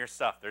XORing your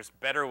stuff. There's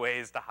better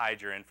ways to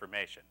hide your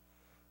information.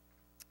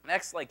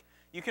 Next, like,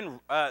 you can,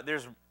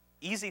 there's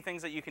easy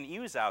things that you can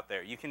use out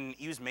there. You can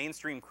use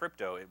mainstream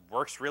crypto. It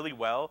works really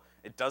well.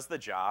 It does the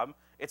job.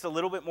 It's a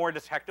little bit more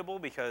detectable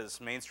because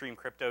mainstream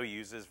crypto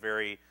uses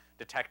very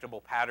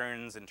detectable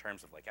patterns in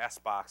terms of like S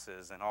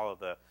boxes and all of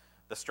the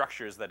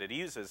structures that it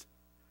uses.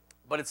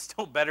 But it's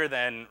still better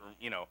than,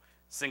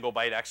 single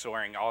byte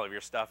XORing all of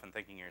your stuff and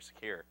thinking you're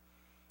secure.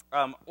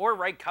 Or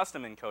write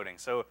custom encoding.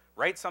 So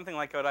write something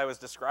like what I was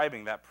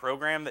describing, that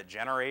program that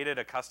generated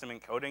a custom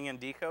encoding and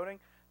decoding.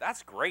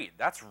 That's great.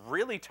 That's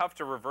really tough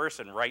to reverse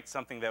and write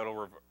something that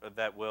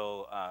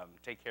will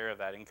take care of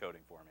that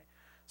encoding for me.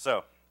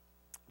 So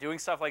doing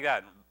stuff like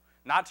that,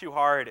 not too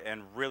hard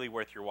and really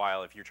worth your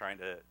while if you're trying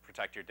to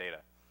protect your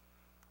data.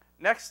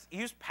 Next,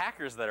 use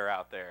packers that are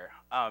out there.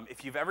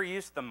 If you've ever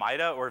used the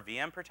MITA or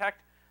VM Protect,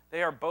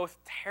 they are both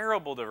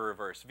terrible to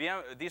reverse.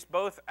 These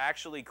both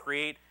actually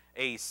create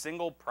a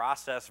single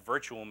process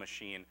virtual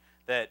machine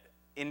that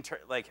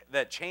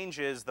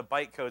changes the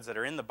bytecodes that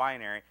are in the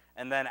binary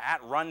and then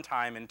at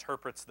runtime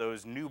interprets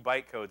those new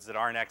bytecodes that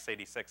aren't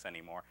x86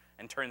 anymore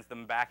and turns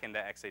them back into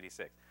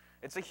x86.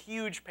 It's a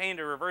huge pain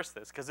to reverse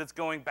this because it's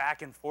going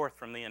back and forth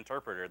from the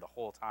interpreter the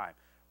whole time.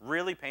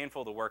 Really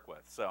painful to work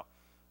with. So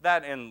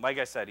that, and like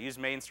I said, use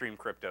mainstream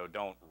crypto.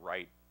 Don't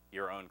write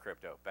your own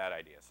crypto. Bad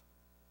ideas.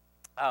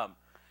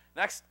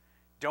 Next,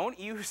 don't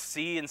use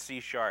C and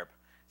C#.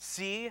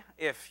 C,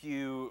 if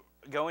you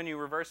go and you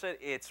reverse it,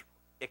 it's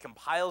it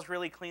compiles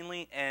really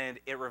cleanly, and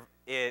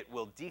it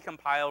will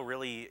decompile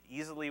really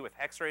easily with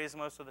hex rays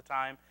most of the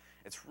time.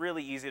 It's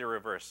really easy to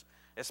reverse,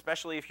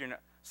 especially if you're not,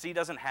 C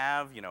doesn't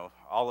have, you know,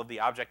 all of the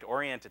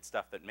object-oriented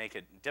stuff that make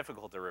it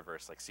difficult to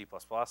reverse, like C++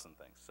 and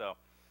things.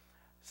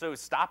 So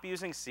stop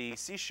using C.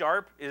 C#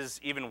 is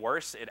even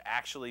worse. It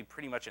actually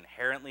pretty much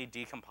inherently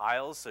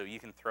decompiles, so you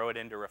can throw it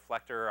into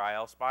Reflector or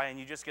ILSpy, and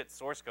you just get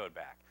source code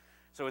back.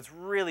 So it's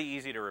really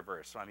easy to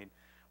reverse. So, I mean,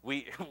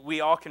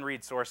 we all can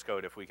read source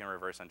code if we can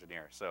reverse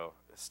engineer. So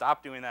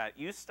stop doing that.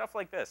 Use stuff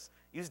like this.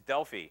 Use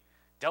Delphi.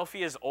 Delphi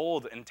is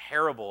old and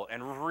terrible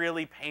and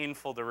really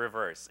painful to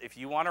reverse. If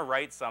you want to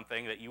write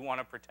something that you want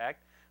to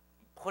protect,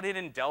 put it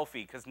in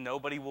Delphi, because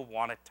nobody will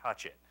want to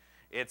touch it.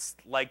 It's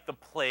like the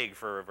plague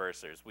for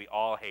reversers. We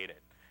all hate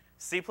it.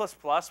 C++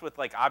 with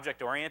like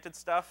object-oriented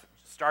stuff,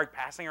 start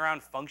passing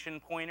around function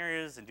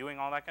pointers and doing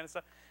all that kind of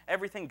stuff.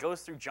 Everything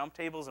goes through jump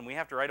tables, and we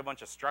have to write a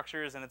bunch of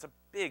structures, and it's a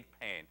big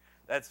pain.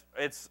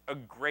 It's a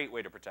great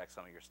way to protect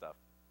some of your stuff.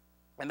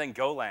 And then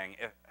Golang.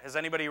 Has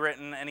anybody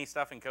written any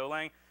stuff in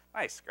Golang?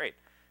 Nice, great.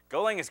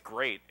 Golang is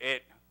great.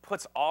 It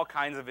puts all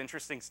kinds of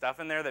interesting stuff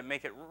in there that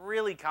make it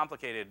really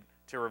complicated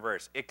to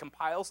reverse. It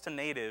compiles to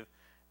native,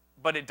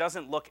 but it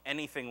doesn't look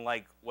anything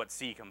like what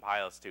C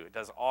compiles to. It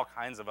does all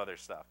kinds of other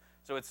stuff.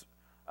 So it's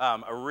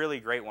a really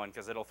great one,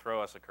 because it'll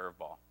throw us a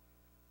curveball.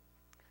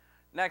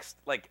 Next,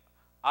 like,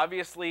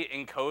 obviously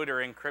encode or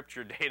encrypt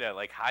your data,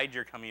 like hide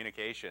your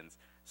communications.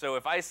 So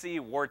if I see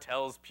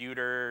Wartell's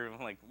pewter,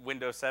 like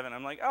Windows 7,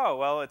 I'm like, oh,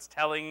 well, it's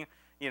telling,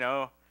 you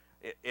know,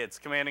 it's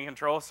command and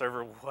control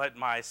server what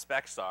my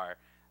specs are.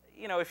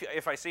 You know,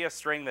 if I see a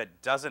string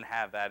that doesn't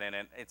have that in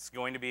it, it's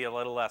going to be a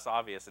little less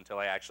obvious until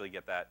I actually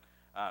get that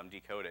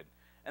decoded.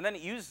 And then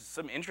use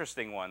some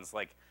interesting ones,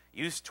 like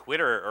use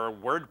Twitter or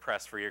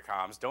WordPress for your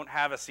comms. Don't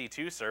have a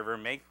C2 server.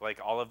 Make like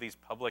all of these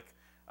public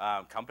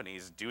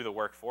companies do the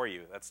work for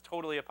you. That's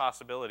totally a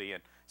possibility.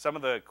 And some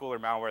of the cooler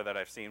malware that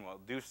I've seen will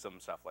do some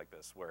stuff like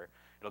this, where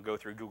it'll go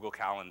through Google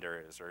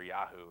Calendars or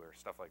Yahoo or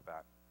stuff like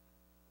that.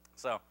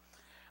 So,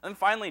 and then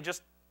finally,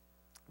 just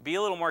be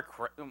a little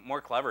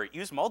more clever.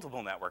 Use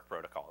multiple network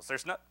protocols.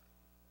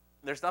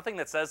 There's nothing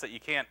that says that you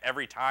can't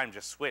every time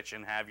just switch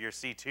and have your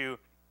C2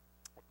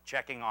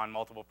 checking on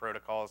multiple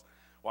protocols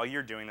while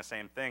you're doing the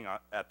same thing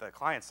at the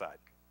client side.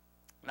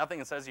 Nothing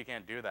that says you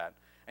can't do that.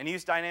 And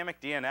use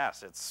dynamic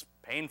DNS. It's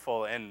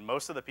painful, and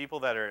most of the people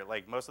that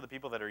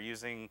are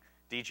using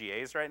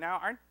DGAs right now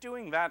aren't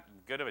doing that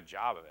good of a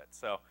job of it.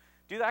 So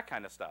do that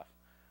kind of stuff.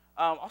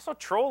 Also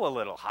troll a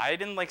little.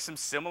 Hide in like some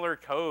similar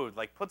code.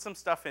 Like put some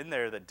stuff in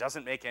there that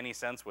doesn't make any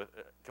sense with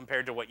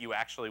compared to what you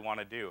actually want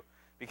to do,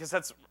 because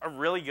that's a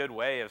really good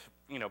way of,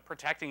 you know,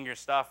 protecting your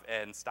stuff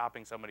and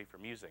stopping somebody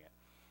from using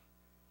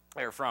it,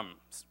 or from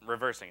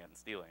reversing it and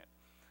stealing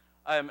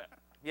it.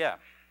 Yeah.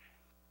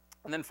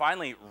 And then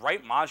finally,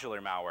 write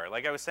modular malware.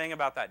 Like I was saying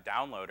about that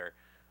downloader,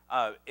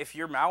 if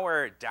your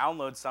malware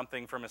downloads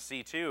something from a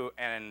C2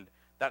 and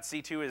that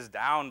C2 is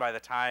down by the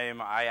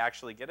time I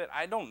actually get it,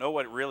 I don't know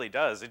what it really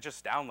does. It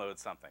just downloads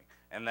something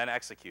and then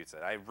executes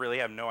it. I really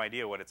have no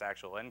idea what its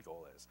actual end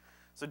goal is.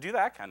 So do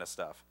that kind of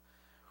stuff.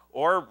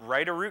 Or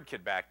write a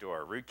rootkit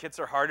backdoor. Rootkits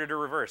are harder to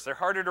reverse. They're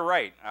harder to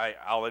write,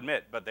 I'll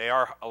admit, but they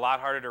are a lot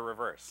harder to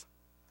reverse.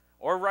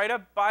 Or write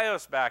a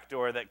BIOS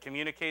backdoor that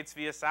communicates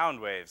via sound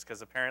waves,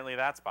 because apparently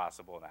that's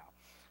possible now.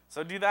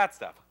 So do that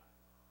stuff.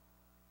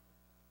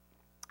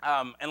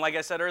 And like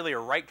I said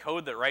earlier, write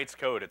code that writes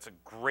code. It's a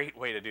great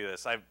way to do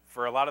this.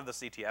 For a lot of the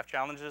CTF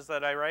challenges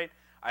that I write,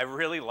 I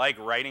really like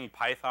writing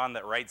Python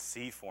that writes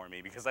C for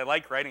me, because I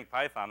like writing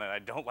Python and I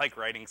don't like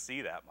writing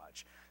C that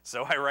much.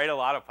 So I write a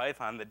lot of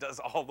Python that does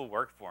all the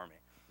work for me.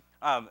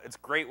 It's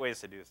great ways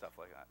to do stuff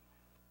like that.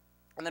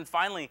 And then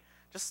finally,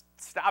 just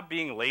stop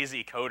being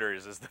lazy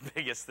coders is the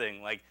biggest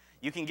thing. Like,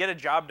 you can get a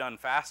job done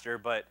faster,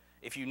 but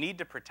if you need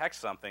to protect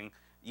something,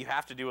 you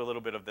have to do a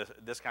little bit of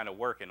this kind of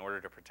work in order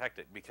to protect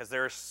it, because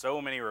there are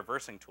so many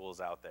reversing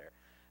tools out there,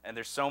 and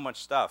there's so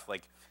much stuff.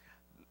 Like,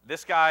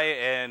 this guy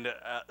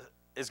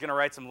is going to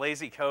write some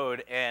lazy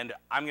code, and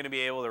I'm going to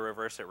be able to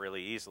reverse it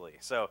really easily.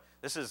 So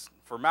this is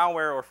for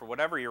malware or for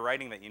whatever you're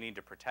writing that you need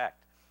to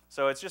protect.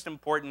 So it's just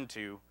important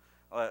to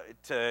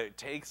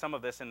take some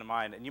of this into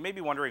mind. And you may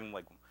be wondering,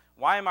 like,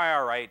 why am I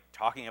all right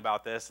talking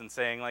about this and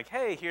saying, like,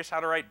 hey, here's how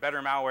to write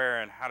better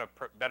malware and how to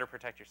better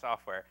protect your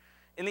software?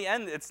 In the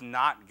end, it's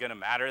not going to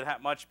matter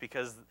that much,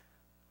 because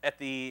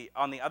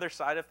on the other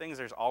side of things,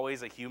 there's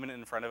always a human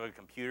in front of a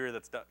computer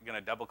that's going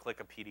to double-click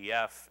a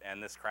PDF,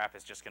 and this crap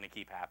is just going to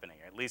keep happening,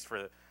 at least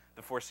for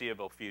the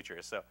foreseeable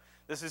future. So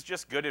this is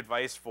just good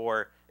advice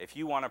for if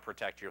you want to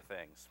protect your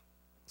things.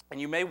 And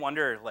you may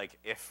wonder, like,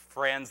 if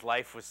Fran's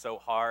life was so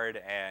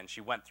hard and she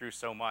went through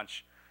so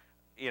much,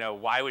 you know,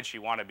 why would she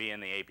want to be in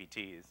the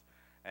APTs?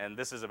 And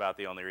this is about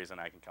the only reason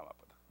I can come up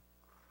with.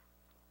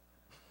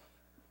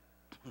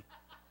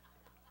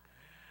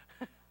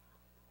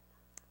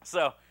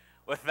 So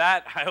with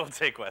that, I will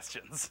take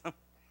questions.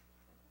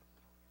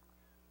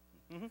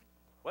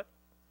 What?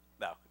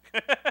 No.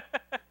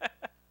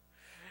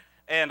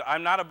 And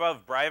I'm not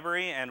above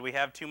bribery, and we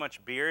have too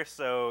much beer,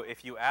 so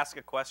if you ask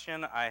a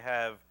question, I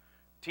have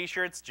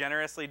t-shirts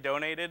generously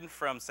donated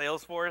from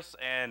Salesforce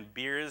and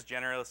beers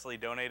generously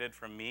donated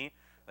from me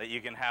that you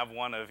can have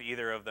one of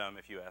either of them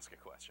if you ask a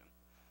question.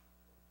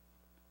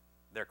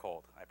 They're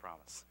cold, I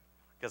promise,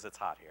 because it's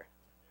hot here.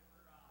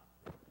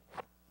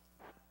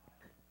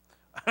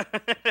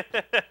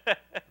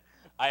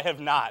 I have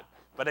not,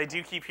 but I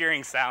do keep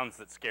hearing sounds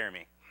that scare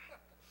me.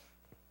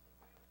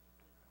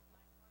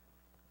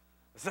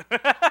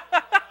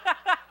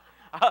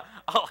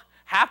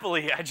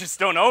 Happily, I just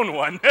don't own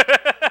one.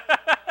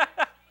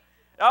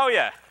 Oh,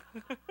 yeah.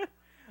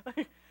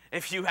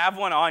 If you have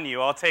one on you,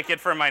 I'll take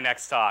it for my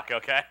next talk,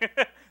 okay?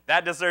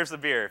 That deserves a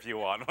beer if you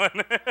want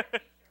one.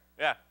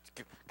 Yeah,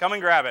 come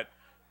and grab it.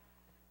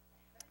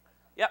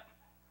 Yep.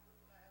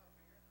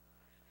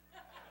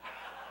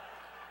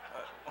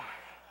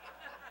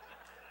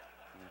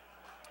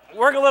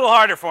 Work a little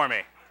harder for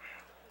me.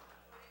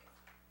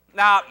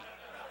 Now,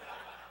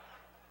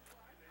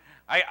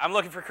 I'm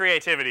looking for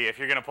creativity if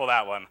you're going to pull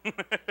that one.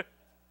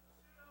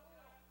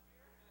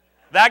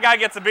 That guy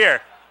gets a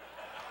beer.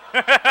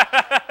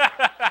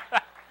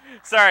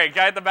 Sorry,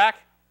 guy at the back?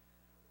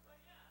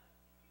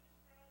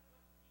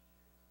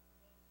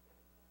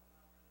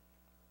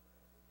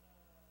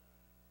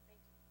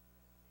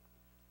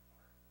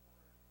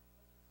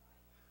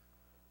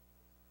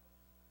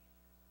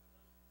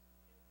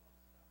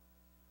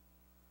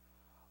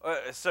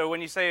 So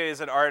when you say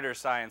is it art or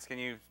science, can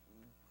you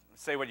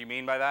say what you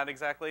mean by that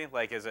exactly?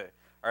 Like,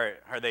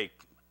 are they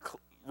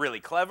really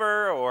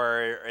clever,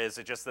 or is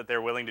it just that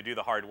they're willing to do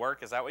the hard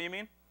work? Is that what you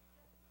mean?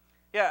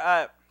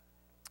 Yeah,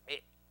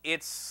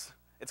 it's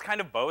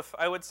kind of both,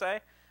 I would say.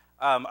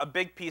 A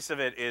big piece of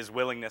it is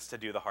willingness to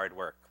do the hard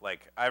work.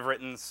 Like, I've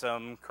written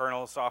some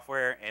kernel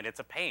software, and it's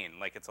a pain.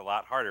 Like, it's a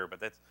lot harder,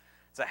 but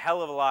it's a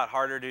hell of a lot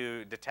harder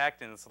to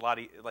detect, and it's a lot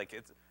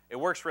it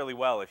works really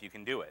well if you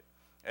can do it.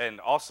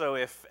 And also,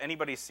 if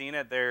anybody's seen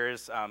it,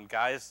 there's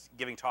guys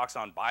giving talks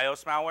on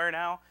BIOS malware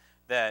now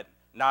that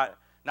not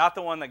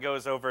the one that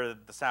goes over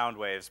the sound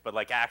waves, but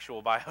like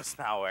actual BIOS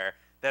malware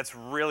that's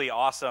really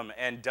awesome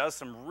and does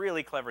some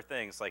really clever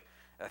things. Like,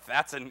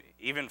 that's an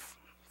even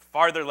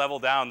farther level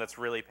down that's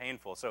really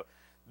painful. So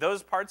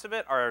those parts of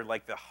it are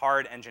like the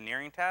hard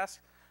engineering tasks,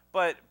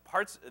 but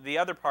the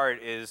other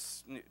part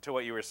is, to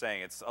what you were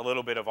saying, it's a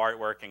little bit of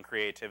artwork and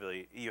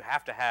creativity. You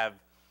have to have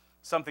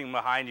something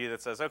behind you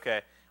that says,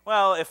 okay,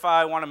 well, if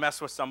I want to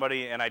mess with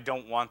somebody and I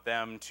don't want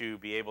them to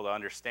be able to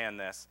understand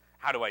this,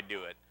 how do I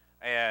do it?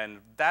 And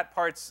that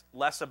part's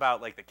less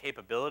about like the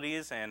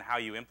capabilities and how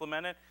you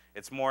implement it.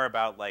 It's more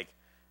about like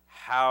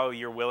how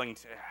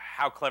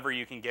clever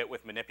you can get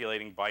with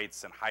manipulating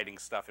bytes and hiding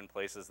stuff in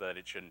places that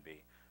it shouldn't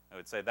be. I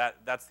would say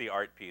that's the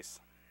art piece.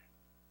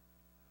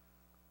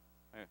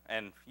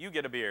 And you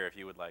get a beer if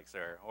you would like,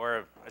 sir,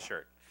 or a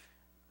shirt.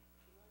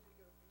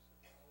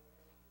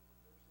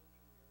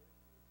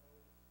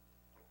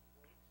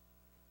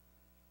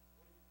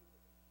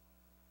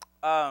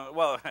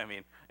 Well, I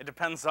mean, it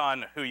depends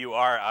on who you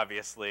are,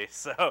 obviously.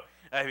 So,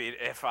 I mean,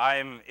 if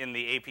I'm in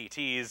the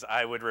APTs,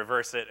 I would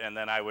reverse it and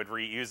then I would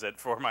reuse it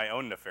for my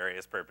own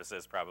nefarious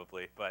purposes,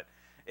 probably. But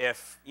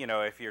if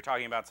you're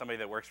talking about somebody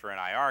that works for an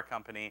IR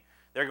company,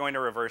 they're going to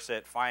reverse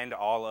it, find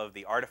all of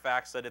the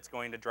artifacts that it's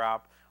going to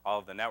drop, all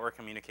of the network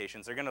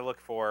communications. They're going to look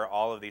for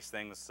all of these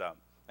things.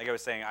 Like I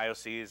was saying,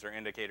 IOCs or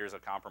indicators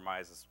of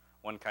compromise is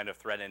one kind of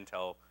threat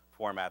intel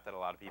format that a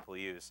lot of people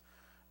use.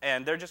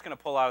 And they're just going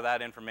to pull out of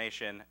that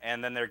information,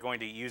 and then they're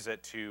going to use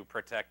it to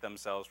protect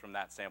themselves from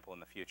that sample in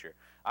the future.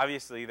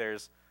 Obviously,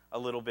 there's a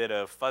little bit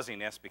of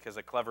fuzziness because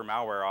a clever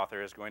malware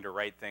author is going to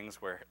write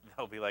things where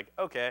they'll be like,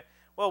 okay,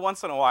 well,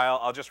 once in a while,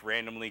 I'll just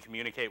randomly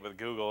communicate with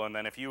Google, and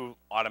then if you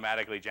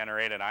automatically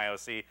generate an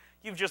IOC,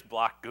 you've just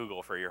blocked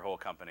Google for your whole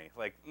company.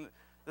 Like,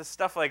 this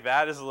stuff like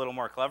that is a little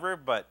more clever,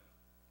 but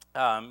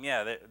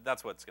yeah,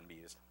 that's what's going to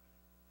be used.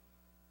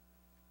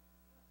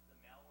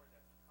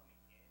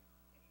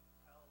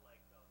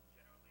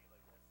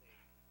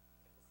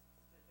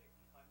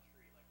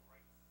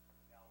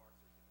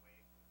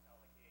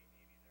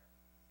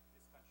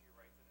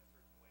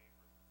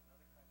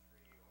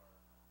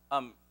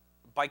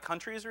 By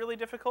country is really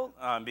difficult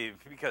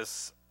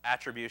because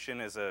attribution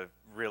is a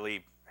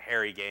really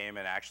hairy game,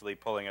 and actually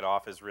pulling it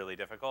off is really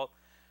difficult.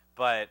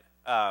 But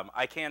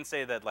I can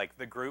say that like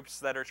the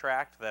groups that are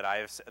tracked that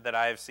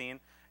I have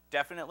seen,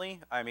 definitely.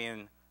 I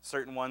mean,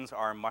 certain ones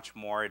are much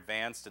more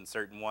advanced, and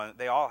certain ones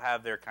they all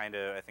have their kind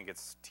of, I think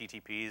it's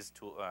TTPs,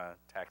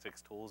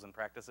 tactics, tools, and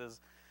practices.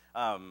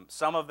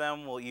 Some of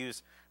them will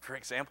use, for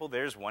example,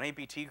 there's one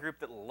APT group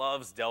that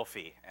loves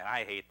Delphi, and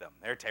I hate them.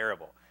 They're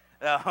terrible.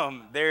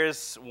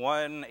 There's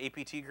one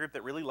APT group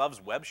that really loves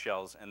web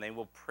shells, and they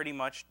will pretty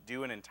much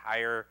do an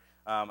entire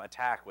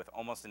attack with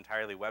almost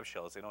entirely web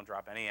shells. They don't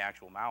drop any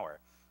actual malware.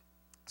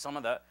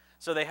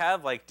 So they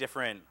have like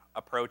different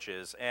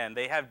approaches, and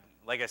they have,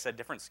 like I said,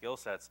 different skill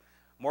sets.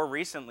 More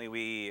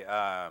recently,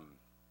 I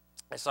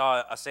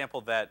saw a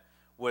sample that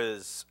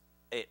was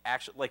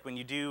actually like when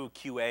you do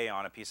QA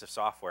on a piece of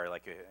software,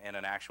 like in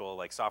an actual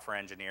like software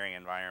engineering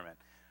environment.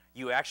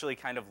 you actually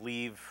kind of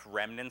leave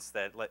remnants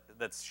that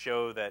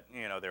show that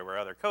there were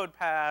other code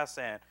paths,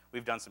 and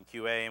we've done some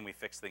QA and we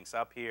fixed things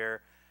up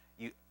here.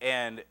 We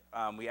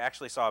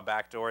actually saw a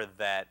backdoor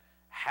that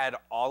had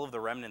all of the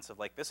remnants of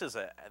like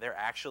they're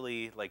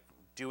actually like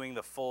doing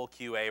the full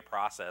QA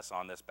process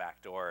on this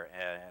backdoor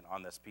and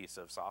on this piece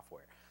of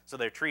software. So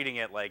they're treating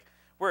it like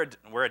we're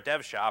a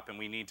dev shop and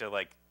we need to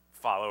like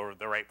follow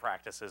the right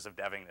practices of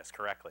deving this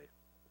correctly.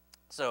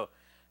 So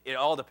it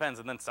all depends,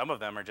 and then some of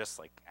them are just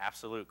like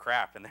absolute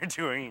crap, and they're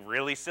doing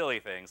really silly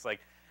things.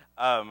 Like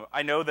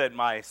I know that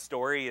my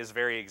story is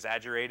very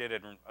exaggerated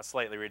and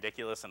slightly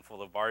ridiculous and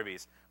full of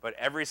Barbies, but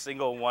every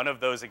single one of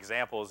those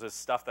examples is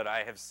stuff that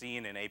I have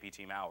seen in APT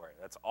malware.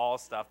 That's all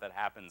stuff that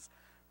happens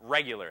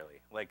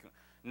regularly, like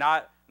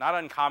not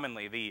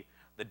uncommonly. The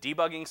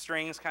debugging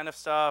strings kind of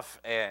stuff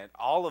and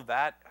all of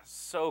that is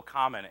so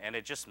common, and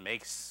it just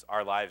makes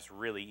our lives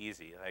really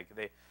easy. Like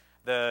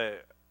the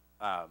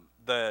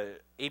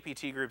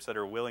APT groups that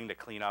are willing to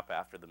clean up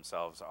after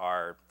themselves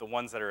are the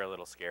ones that are a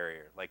little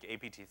scarier. Like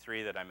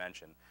APT3 that I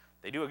mentioned,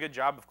 they do a good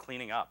job of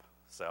cleaning up.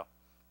 So.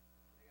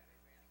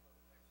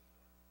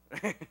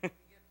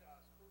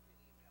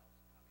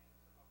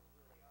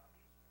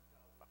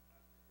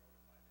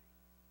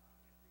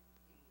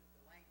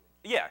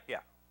 Yeah, yeah.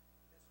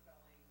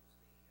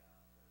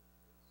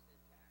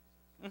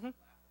 Mm-hmm.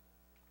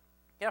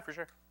 Yeah, for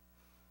sure.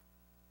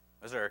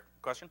 Is there a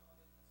question?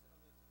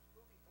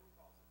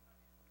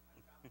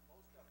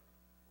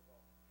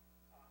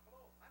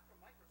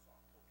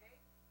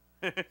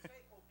 Say okay,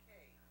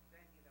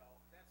 then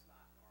that's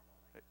not normal.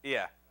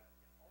 Yeah.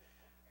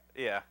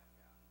 Yeah.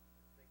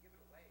 They give it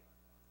away.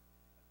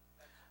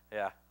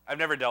 Yeah. I've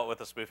never dealt with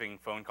the spoofing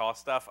phone call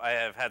stuff. I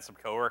have had some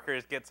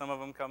coworkers get some of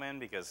them come in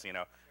because,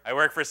 I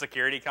work for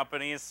security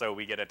companies, so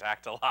we get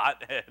attacked a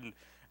lot. And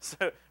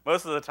so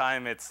most of the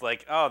time it's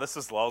like, oh, this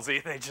is lousy.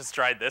 They just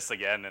tried this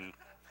again and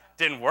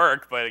didn't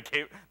work, but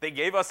they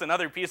gave us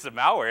another piece of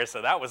malware,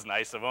 so that was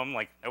nice of them.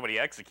 Like, nobody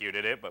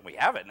executed it, but we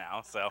have it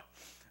now, so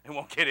it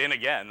won't get in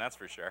again, that's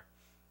for sure.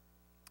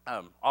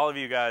 All of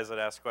you guys that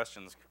ask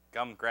questions,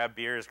 come grab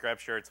beers, grab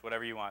shirts,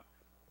 whatever you want.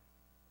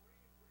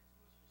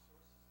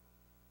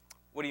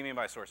 What do you mean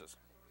by sources?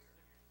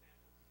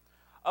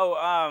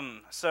 Oh,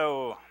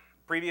 so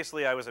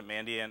previously I was at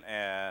Mandiant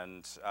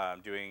and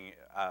doing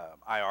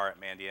IR at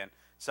Mandiant.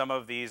 Some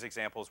of these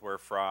examples were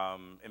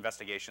from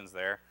investigations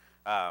there.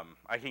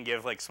 I can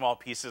give like small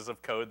pieces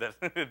of code that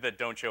that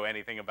don't show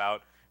anything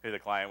about who the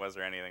client was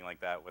or anything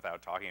like that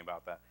without talking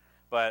about that.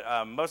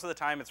 But most of the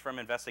time it's from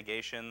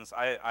investigations.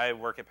 I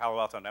work at Palo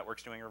Alto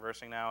Networks doing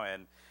reversing now,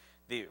 and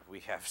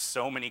we have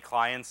so many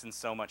clients and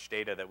so much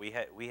data that we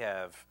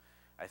have.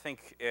 I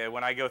think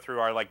when I go through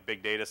our like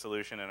big data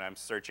solution and I'm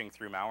searching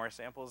through malware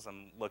samples,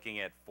 I'm looking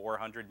at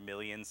 400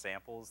 million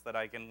samples that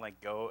I can like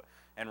go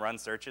and run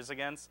searches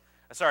against.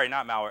 Sorry,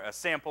 not malware,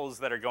 samples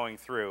that are going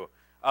through.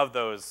 Of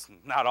those,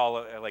 not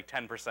all, like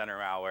 10% are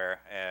malware,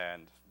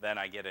 and then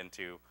I get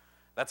into,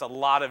 that's a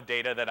lot of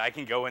data that I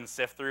can go and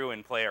sift through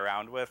and play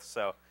around with.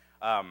 So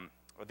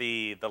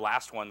the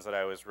last ones that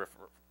I was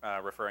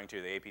referring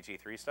to, the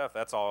APT3 stuff,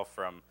 that's all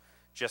from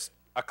just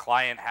a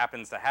client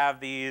happens to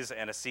have these,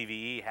 and a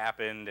CVE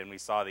happened, and we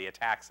saw the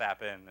attacks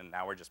happen, and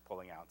now we're just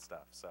pulling out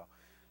stuff. So.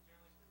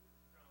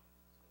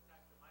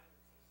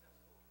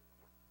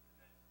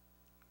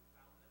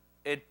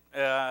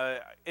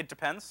 It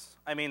depends.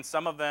 I mean,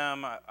 some of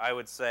them, I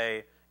would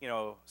say,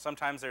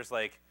 sometimes there's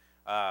like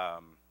a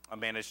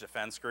managed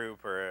defense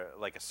group or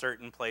like a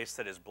certain place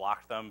that has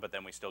blocked them, but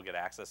then we still get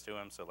access to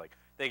them. So like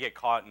they get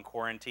caught in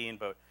quarantine,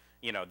 but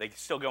they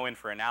still go in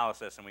for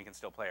analysis, and we can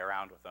still play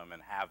around with them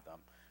and have them.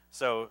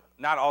 So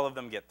not all of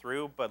them get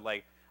through, but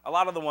like a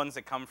lot of the ones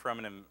that come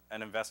from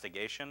an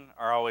investigation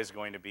are always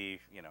going to be,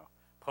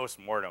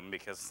 post-mortem,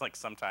 because like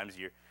sometimes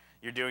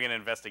you're doing an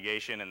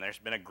investigation and there's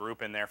been a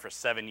group in there for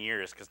 7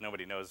 years because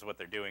nobody knows what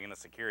they're doing in the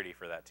security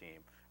for that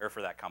team or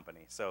for that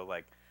company. So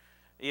like,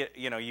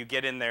 you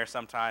get in there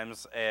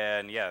sometimes,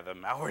 and yeah, the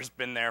malware's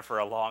been there for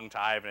a long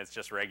time, and it's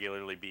just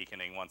regularly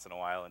beaconing once in a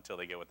while until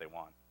they get what they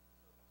want.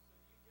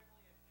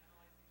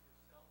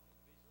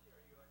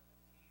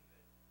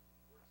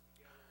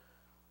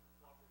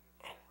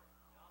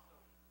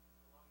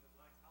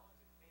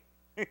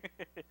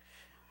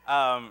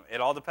 It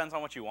all depends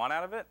on what you want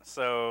out of it.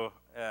 So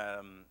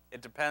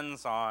it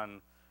depends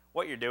on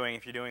what you're doing.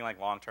 If you're doing like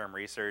long-term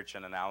research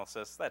and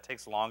analysis, that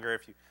takes longer.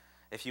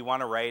 If you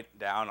want to write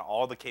down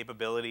all the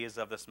capabilities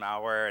of this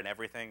malware and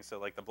everything, so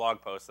like the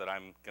blog post that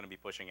I'm going to be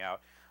pushing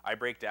out, I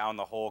break down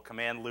the whole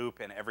command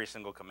loop and every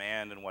single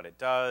command and what it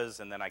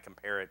does, and then I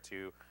compare it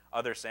to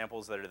other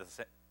samples that are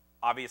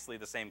obviously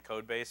the same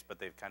code base, but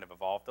they've kind of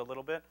evolved a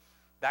little bit.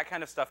 That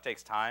kind of stuff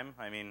takes time.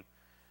 I mean,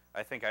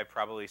 I think I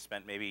probably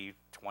spent maybe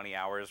 20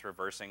 hours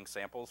reversing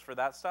samples for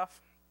that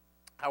stuff.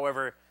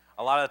 However,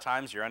 a lot of the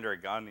times you're under a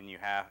gun and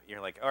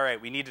you're like, all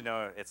right, we need to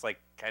know. It's like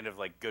kind of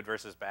like good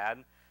versus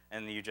bad,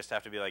 and you just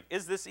have to be like,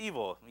 is this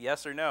evil?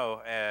 Yes or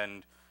no?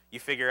 And you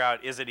figure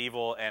out, is it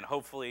evil, and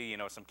hopefully, you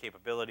know, some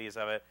capabilities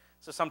of it.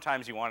 So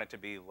sometimes you want it to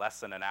be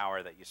less than an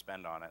hour that you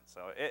spend on it.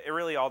 So it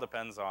really all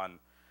depends on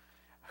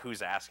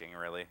who's asking,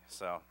 really.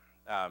 So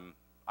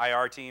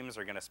IR teams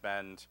are going to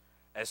spend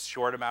as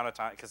short amount of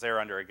time, because they're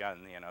under a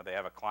gun. You know, they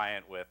have a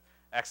client with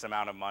X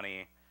amount of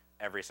money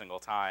every single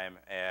time,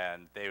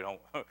 and they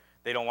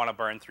don't want to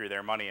burn through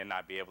their money and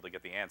not be able to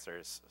get the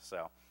answers.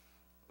 So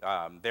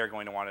they're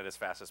going to want it as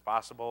fast as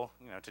possible.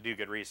 You know, to do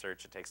good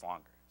research, it takes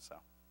longer. So.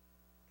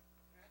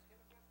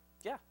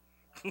 Yeah.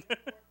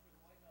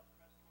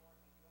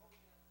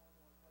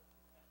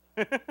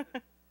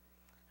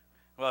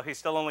 Well, he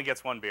still only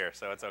gets one beer,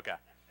 so it's okay.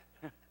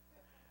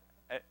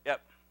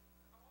 Yep.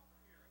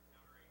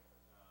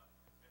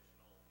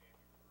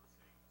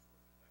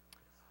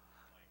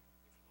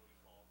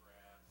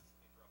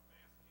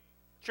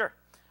 Sure.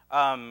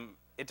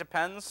 It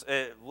depends.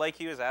 Like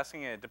he was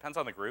asking, it depends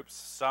on the groups.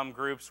 Some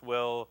groups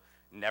will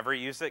never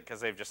use it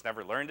because they've just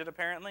never learned it,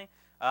 apparently.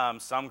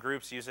 Some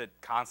groups use it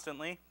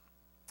constantly.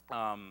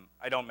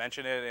 I don't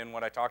mention it in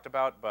what I talked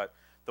about, but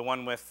the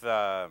one with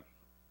the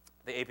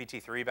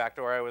APT3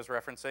 backdoor I was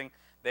referencing,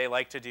 they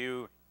like to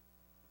do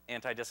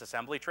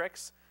anti-disassembly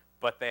tricks,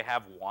 but they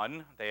have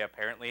one. They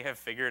apparently have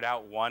figured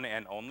out one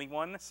and only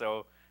one.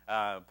 So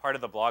part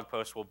of the blog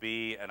post will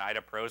be an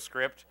IDA Pro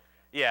script.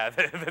 Yeah,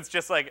 that's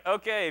just like,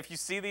 okay, if you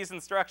see these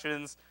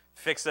instructions,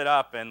 fix it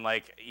up and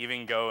like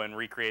even go and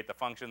recreate the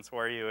functions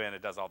for you, and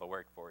it does all the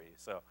work for you.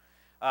 So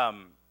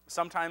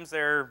sometimes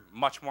they're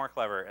much more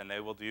clever, and they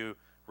will do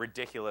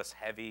ridiculous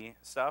heavy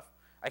stuff.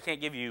 I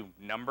can't give you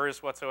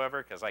numbers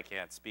whatsoever because I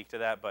can't speak to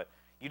that, but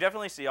you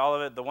definitely see all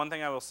of it. The one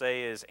thing I will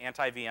say is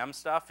anti-VM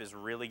stuff is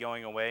really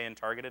going away in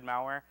targeted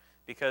malware,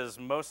 because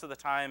most of the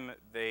time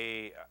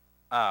they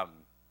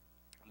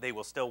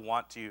will still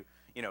want to,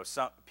 you know,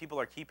 some people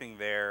are keeping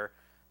their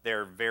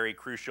very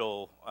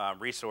crucial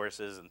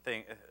resources and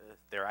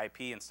their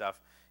IP and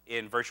stuff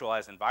in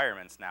virtualized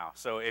environments now.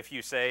 So if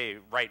you say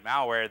write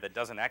malware that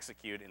doesn't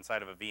execute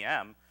inside of a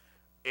VM,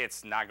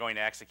 it's not going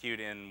to execute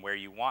in where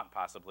you want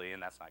possibly,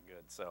 and that's not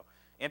good. So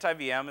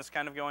anti-VM is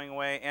kind of going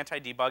away.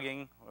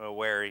 Anti-debugging,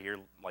 where you're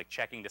like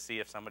checking to see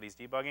if somebody's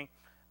debugging,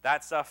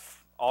 that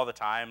stuff all the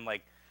time.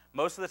 Like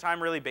most of the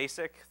time really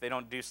basic. They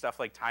don't do stuff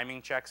like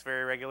timing checks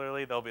very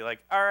regularly. They'll be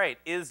like, all right,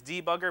 is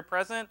debugger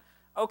present?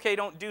 Okay,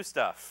 don't do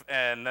stuff.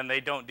 And then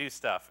they don't do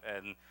stuff.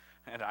 And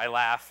I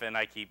laugh and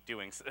I keep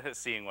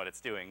seeing what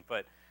it's doing.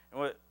 But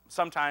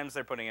sometimes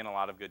they're putting in a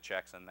lot of good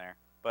checks in there.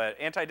 But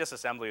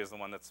anti-disassembly is the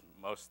one that's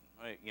most,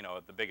 you know,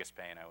 the biggest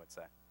pain, I would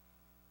say.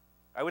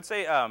 I would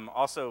say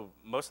also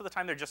most of the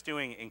time they're just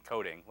doing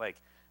encoding. Like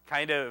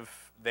kind of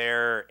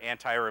their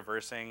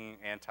anti-reversing,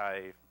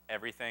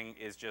 anti-everything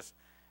is just,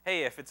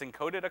 hey, if it's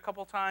encoded a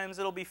couple times,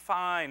 it'll be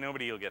fine.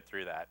 Nobody will get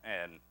through that.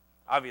 And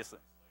obviously,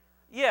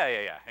 yeah,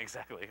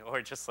 exactly.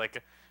 Or just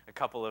like a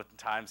couple of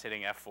times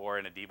hitting F4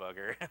 in a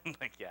debugger. And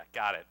like, yeah,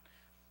 got it.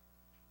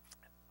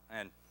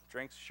 And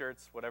drinks,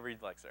 shirts, whatever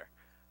you'd like, sir.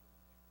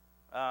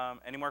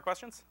 Any more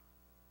questions?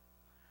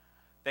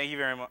 Thank you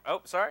very much.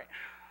 Oh, sorry.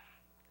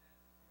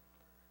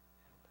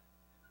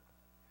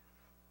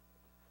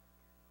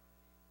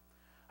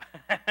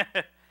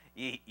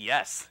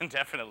 Yes,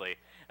 definitely.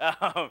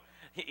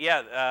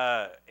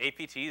 Yeah,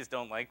 APTs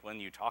don't like when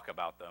you talk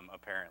about them,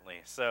 apparently.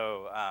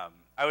 So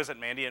I was at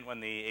Mandiant when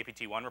the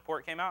APT1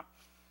 report came out,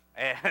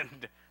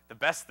 and the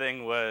best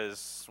thing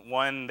was,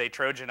 one, they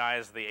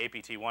Trojanized the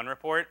APT1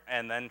 report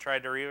and then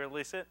tried to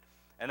re-release it,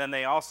 and then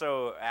they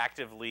also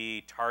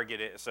actively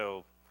targeted.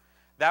 So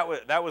that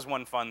was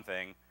one fun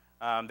thing.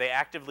 They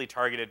actively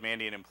targeted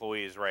Mandiant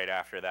employees right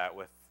after that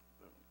with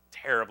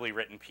terribly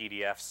written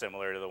PDFs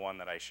similar to the one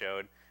that I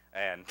showed.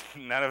 And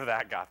none of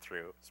that got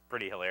through. It's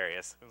pretty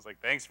hilarious. It was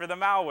like, thanks for the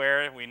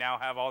malware. We now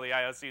have all the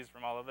IOCs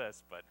from all of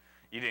this, but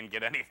you didn't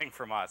get anything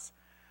from us.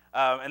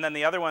 And then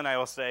the other one I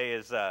will say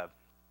is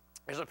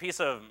there's a piece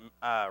of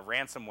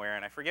ransomware,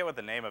 and I forget what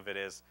the name of it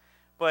is,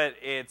 but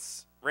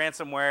it's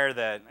ransomware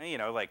that, you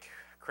know, like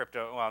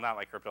crypto, well, not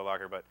like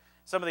CryptoLocker, but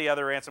some of the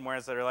other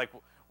ransomwares that are like,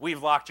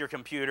 we've locked your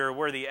computer,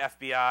 we're the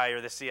FBI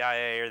or the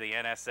CIA or the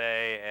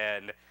NSA,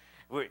 and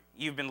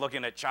you've been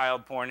looking at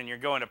child porn and you're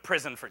going to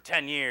prison for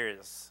 10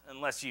 years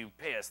unless you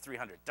pay us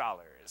 $300.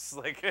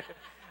 Like,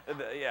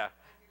 yeah.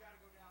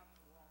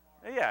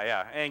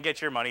 Yeah, and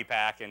get your money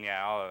back and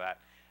yeah, all of that.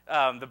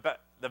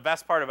 The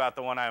best part about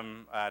the one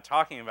I'm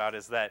talking about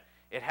is that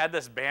it had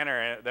this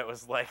banner that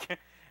was like,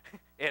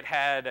 it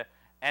had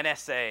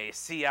NSA,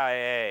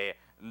 CIA,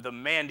 the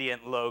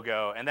Mandiant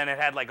logo, and then it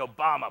had like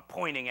Obama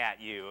pointing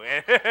at you.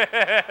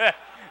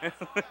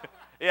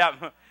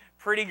 Yeah.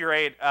 Pretty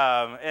great,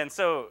 and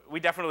so we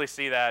definitely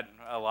see that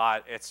a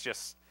lot. It's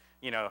just,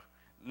 you know,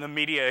 the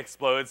media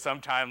explodes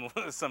sometimes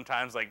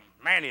like,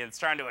 Mandiant's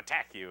trying to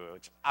attack you,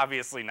 which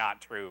obviously not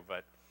true,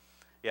 but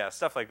yeah,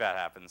 stuff like that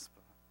happens.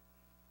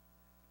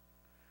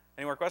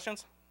 Any more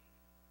questions?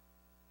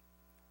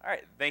 All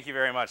right, thank you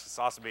very much. It's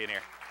awesome being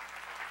here.